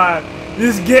god,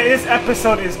 this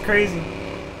episode is crazy.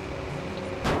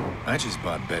 I just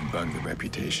bought Bedbug the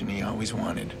reputation he always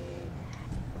wanted.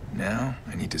 Now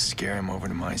I need to scare him over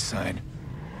to my side.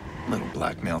 A little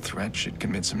blackmail threat should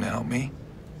convince him to help me.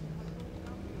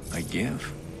 I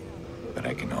give, but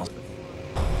I can also.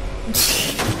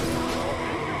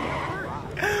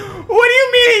 What do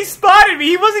you mean he spotted me?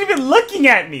 He wasn't even looking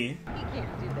at me. You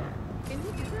can't do that. Can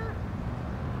you do that?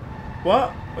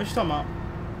 What? What you talking about?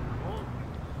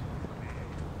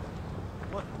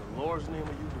 What in the Lord's name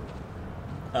are you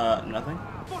doing? Nothing.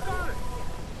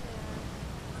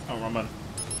 Oh, wrong button.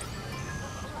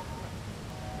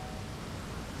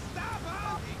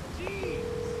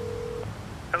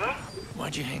 Hello?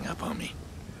 Why'd you hang up on me?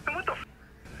 And what the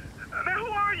man, who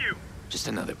are you? Just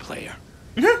another player.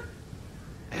 I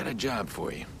had a job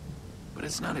for you. But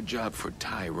it's not a job for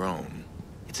Tyrone.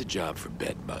 It's a job for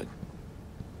Bedbug.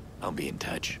 I'll be in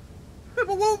touch. Hey,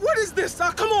 but what is this?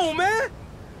 Come on, man!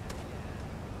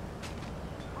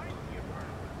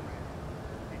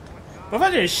 What if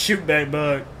I just shoot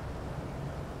Bedbug?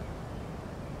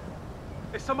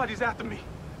 Hey, somebody's after me.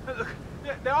 Look,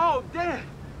 they're all dead.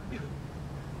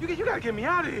 You gotta get me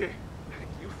out of here.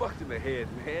 You fucked in the head,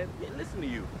 man. Listen to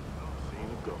you. Here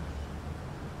you go.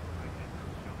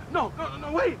 No,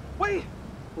 wait.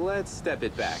 Let's step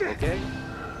it back, Shit. okay?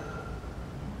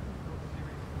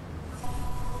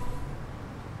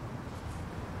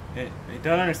 They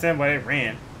don't understand why they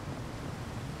ran.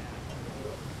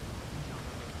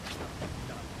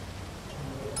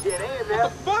 Yeah, they in there.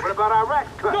 What about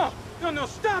Iraq? Cut. No,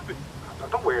 stop it.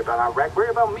 Don't worry about Iraq. Worry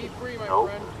about me. No,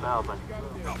 nothing.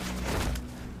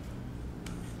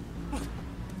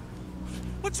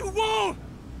 What you want?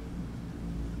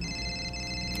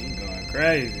 I'm going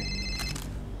crazy.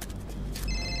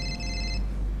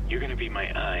 You're gonna be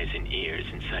my eyes and ears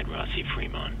inside Rossi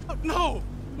Fremont. No,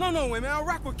 man.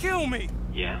 Iraq will kill me.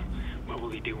 Yeah? What will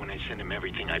he do when I send him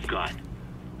everything I've got?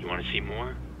 You wanna see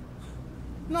more?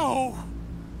 No.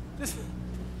 Just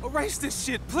erase this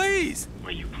shit, please.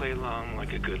 Well, you play along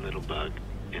like a good little bug,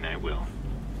 and I will.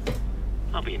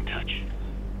 I'll be in touch.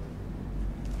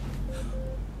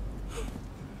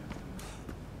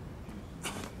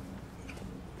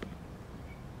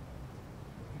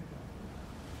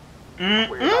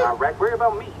 Worry about Iraq. Worry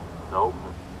about me. No.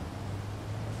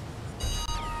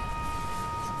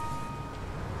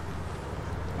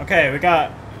 Okay, we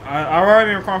got. I've already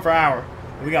been recording for an hour.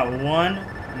 We got one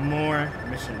more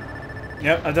mission.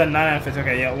 Yep, I've done 9 out of 50.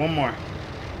 Okay, yeah, one more.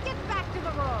 Get back to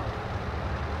the road.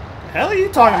 The hell are you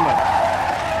talking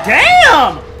about?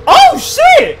 Damn! Oh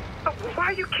shit!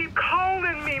 Why you keep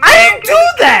calling me, man? I didn't do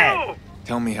that!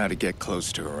 Tell me how to get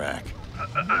close to Iraq.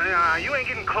 You ain't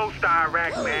getting close to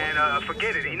Iraq, man.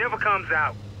 Forget it. He never comes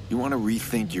out. You want to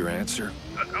rethink your answer?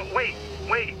 Wait.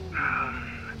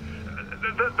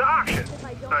 The auction.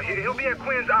 He'll be at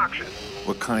Quinn's auction.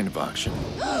 What kind of auction?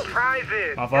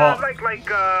 Private. My fault. Like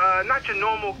not your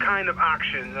normal kind of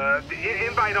auction.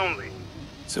 Invite only.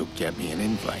 So get me an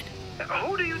invite.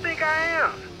 Who do you think I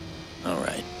am? All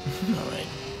right.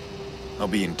 I'll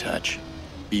be in touch.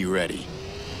 Be ready.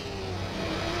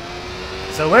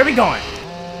 So where are we going?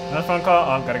 Another phone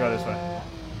call? Oh, gotta go this way.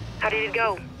 How did it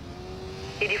go?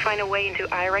 Did you find a way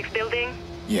into Iraq's building?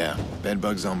 Yeah,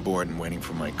 Bedbug's on board and waiting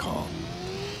for my call.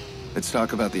 Let's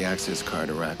talk about the access card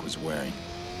Iraq was wearing.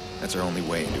 That's our only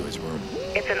way into his room.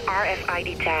 It's an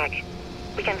RFID tag.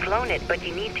 We can clone it, but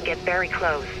you need to get very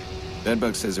close.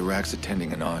 Bedbug says Iraq's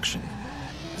attending an auction.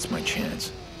 That's my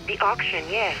chance. The auction,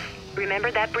 yes.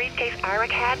 Remember that briefcase Iraq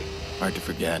had? Hard to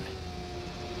forget.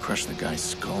 Crush the guy's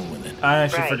skull with it. I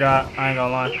actually forgot. I ain't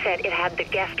gonna lie. He said it had the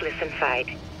guest list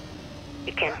inside.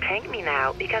 You can't thank me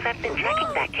now because I've been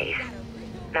checking that case.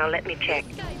 Now let me check.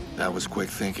 That was quick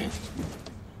thinking.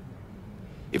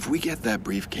 If we get that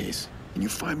briefcase, can you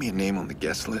find me a name on the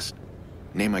guest list?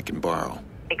 Name I can borrow.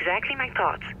 Exactly my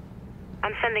thoughts.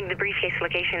 I'm sending the briefcase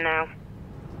location now.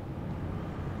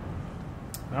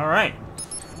 Alright.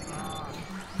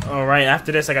 Alright,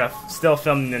 after this I gotta still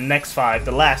film the next 5,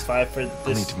 the last 5 for this.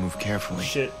 I need to move carefully.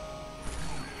 Shit.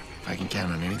 If I can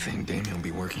count on anything, Damien will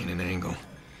be working an angle.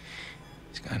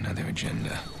 He's got another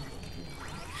agenda.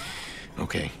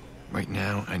 Okay, right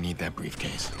now I need that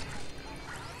briefcase.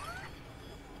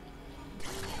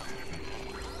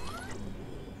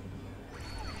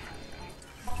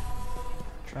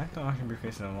 Track the auction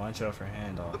briefcase and watch out for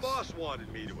handoffs. The boss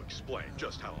wanted me to explain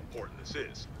just how important this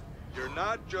is. You're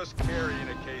not just carrying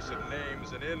a case of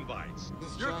names and invites.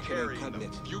 You're carrying the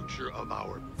future of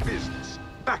our business.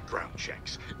 Background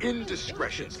checks,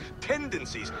 indiscretions,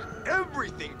 tendencies,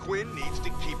 everything Quinn needs to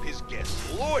keep his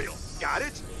guests loyal. Got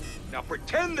it? Now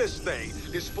pretend this thing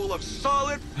is full of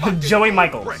solid Joey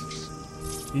Michaels. bricks.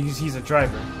 He's a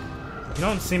driver. You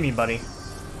don't see me, buddy.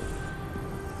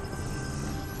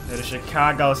 They're the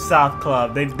Chicago South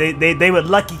Club. They were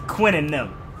Lucky Quinn and them.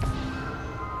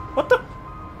 What the?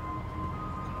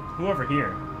 Who over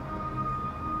here?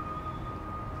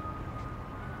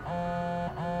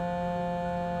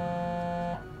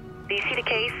 Do you see the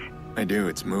case? I do,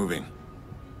 it's moving.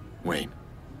 Wait,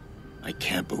 I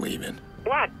can't believe it.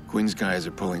 What? Quinn's guys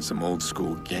are pulling some old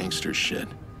school gangster shit.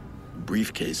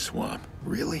 Briefcase swap.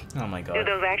 Really? Oh my Do god.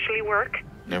 those actually work?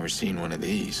 Never seen one of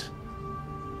these.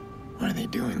 Why are they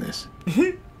doing this?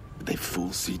 Did they fool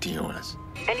CTOs?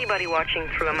 Anybody watching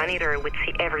through a monitor would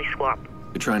see every swap.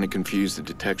 They're trying to confuse the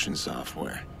detection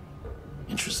software.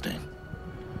 Interesting.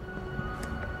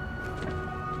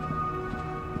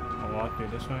 I'll walk through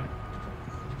this way.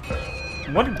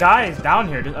 What guy is down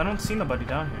here? I don't see nobody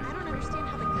down here. I don't understand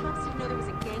how the cops didn't know there was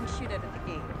a gang shootout at the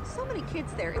game. So many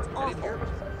kids there. It's awful.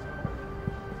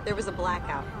 There was a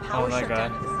blackout. Power shut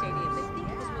down at the stadium. They think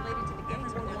it was related to the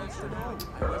gangs, but they're not sure.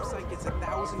 My website gets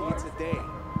 1,000 hits a day.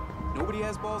 Nobody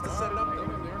has balls to set it up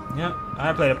though. Yeah,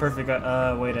 I played a perfect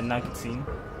way to not get seen.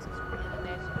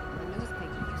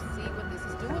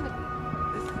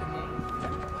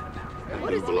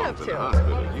 What is he up to?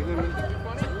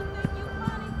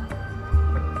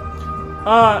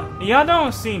 Y'all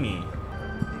don't see me.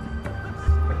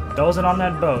 Those are on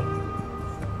that boat.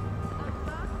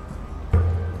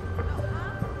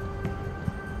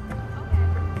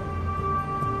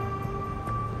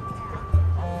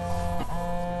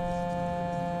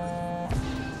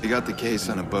 They got the case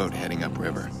on a boat heading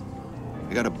upriver.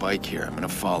 They got a bike here. I'm gonna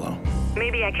follow.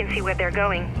 Maybe I can see where they're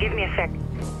going. Give me a sec.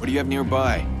 What do you have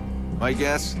nearby? My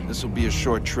guess, this will be a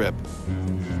short trip.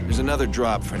 There's another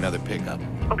drop for another pickup.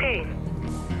 Okay.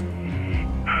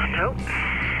 Nope.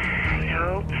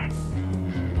 Nope.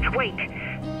 Wait.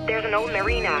 There's an old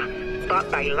marina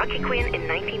bought by Lucky Quinn in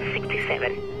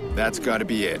 1967. That's gotta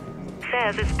be it.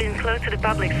 Says it's been closed to the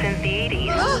public since the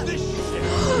 80s.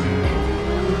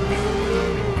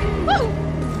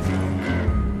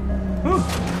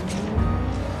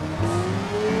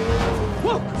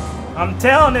 I'm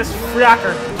telling this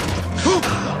fracker.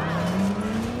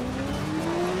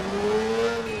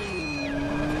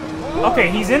 Okay,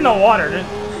 he's in the water.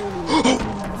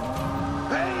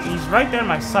 He's right there in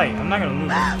my sight. I'm not gonna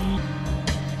lose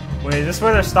him. Wait, is this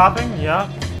where they're stopping? Yeah.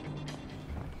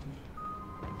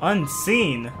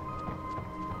 Unseen.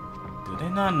 Do they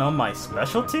not know my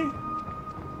specialty?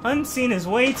 Unseen is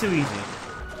way too easy.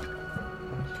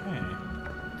 Okay.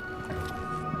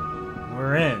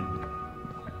 We're in.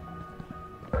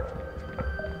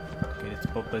 Okay, it's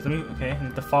both places. Okay, I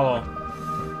need to follow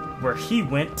where he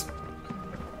went.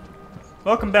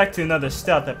 Welcome back to another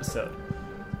stealth episode.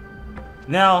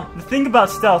 Now, the thing about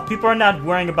stealth, people are not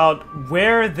worrying about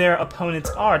where their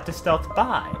opponents are to stealth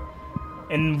by,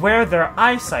 and where their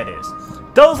eyesight is.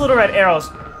 Those little red arrows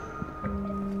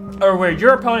are where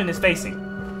your opponent is facing.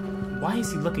 Why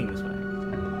is he looking this way?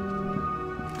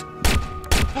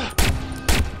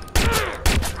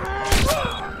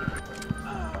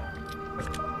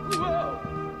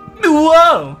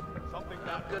 Whoa!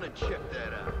 I'm gonna check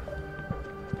that out.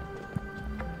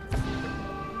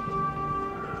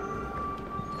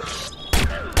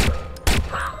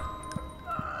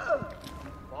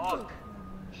 Fuck.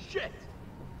 Shit.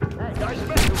 Hey, guys,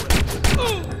 messing with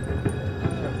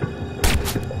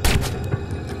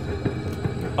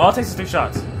All it takes is 3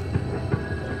 shots.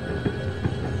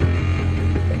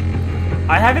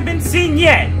 I haven't been seen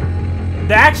yet.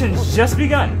 The action's just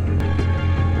begun.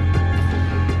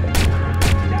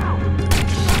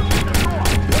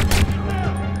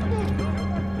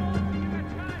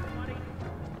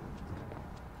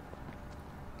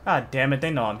 God damn it,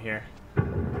 they know I'm here.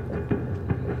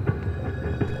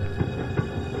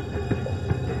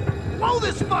 Blow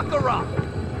this fucker up!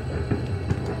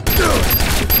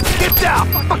 Get down!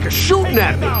 Fucker shooting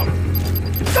at me!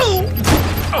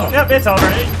 Yep, it's over.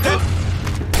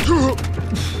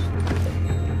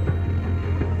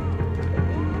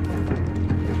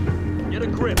 Get a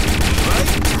grip,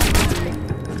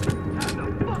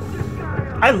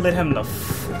 I lit him the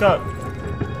fuck up.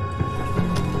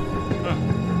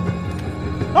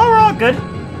 Oh, we're all good.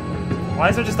 Why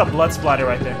is there just a blood splatter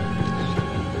right there?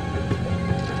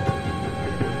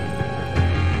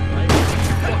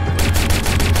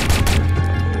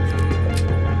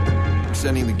 I'm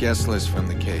sending the guest list from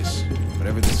the case.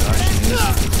 Whatever this option is,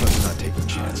 the club's not taking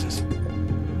chances.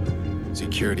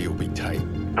 Security will be tight.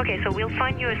 Okay, so we'll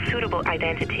find you a suitable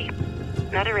identity.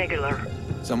 Not a regular.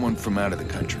 Someone from out of the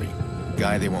country.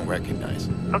 Guy they won't recognize.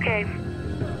 Okay.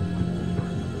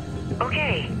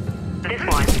 Okay. This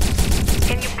one.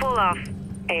 Can you pull off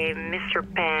a Mr.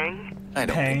 Pang? I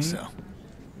don't think so.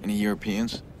 Any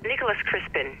Europeans? Nicholas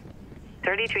Crispin.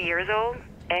 33 years old.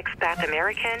 Expat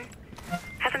American.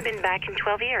 Hasn't been back in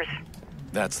 12 years.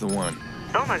 That's the one.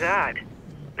 Oh my god.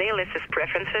 They list his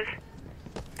preferences.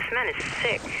 This man is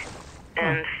sick.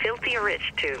 And filthy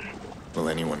rich, too. Will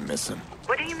anyone miss him?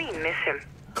 What do you mean, miss him?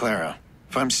 Clara,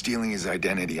 if I'm stealing his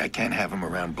identity, I can't have him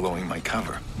around blowing my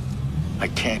cover. I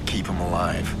can't keep him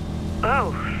alive.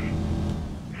 Oh.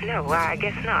 No, I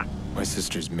guess not. My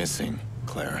sister's missing,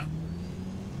 Clara.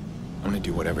 I'm gonna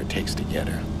do whatever it takes to get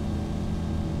her.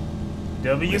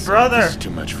 Listen, brother. If this is too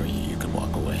much for you, you can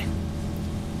walk away.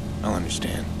 I'll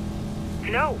understand.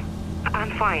 No,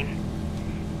 I'm fine.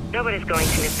 Nobody's going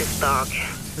to miss this dog.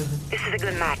 This is a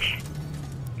good match.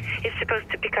 He's supposed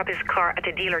to pick up his car at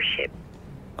the dealership.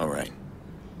 All right.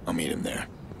 I'll meet him there.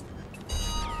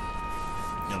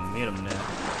 You'll meet him there.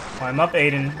 Climb up,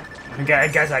 Aiden. I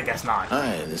guess not.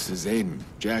 Hi, this is Aiden,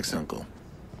 Jack's uncle.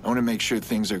 I want to make sure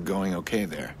things are going okay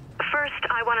there. First,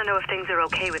 I want to know if things are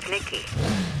okay with Nikki.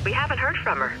 We haven't heard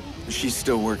from her. She's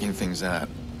still working things out.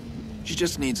 She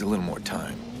just needs a little more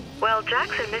time. Well,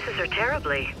 Jackson misses her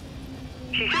terribly.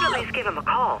 She should at least give him a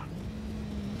call.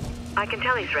 I can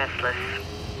tell he's restless.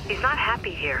 He's not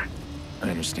happy here. I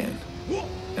understand.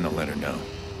 And I'll let her know.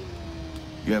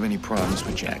 You have any problems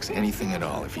with Jax, anything at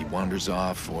all, if he wanders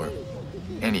off or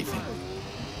anything,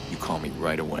 you call me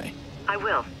right away. I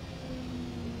will.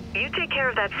 You take care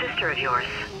of that sister of yours.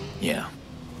 Yeah,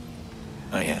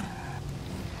 I am.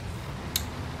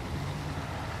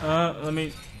 Let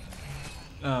me...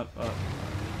 yeah,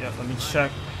 let me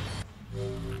check.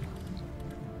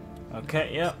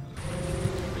 Okay, yep.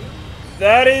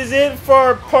 That is it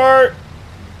for part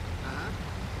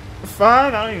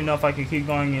 5. I don't even know if I can keep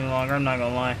going any longer. I'm not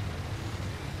gonna lie.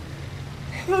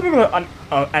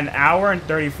 An hour and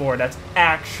 34. That's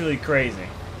actually crazy.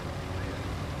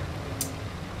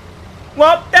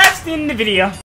 Well, that's the end of the video.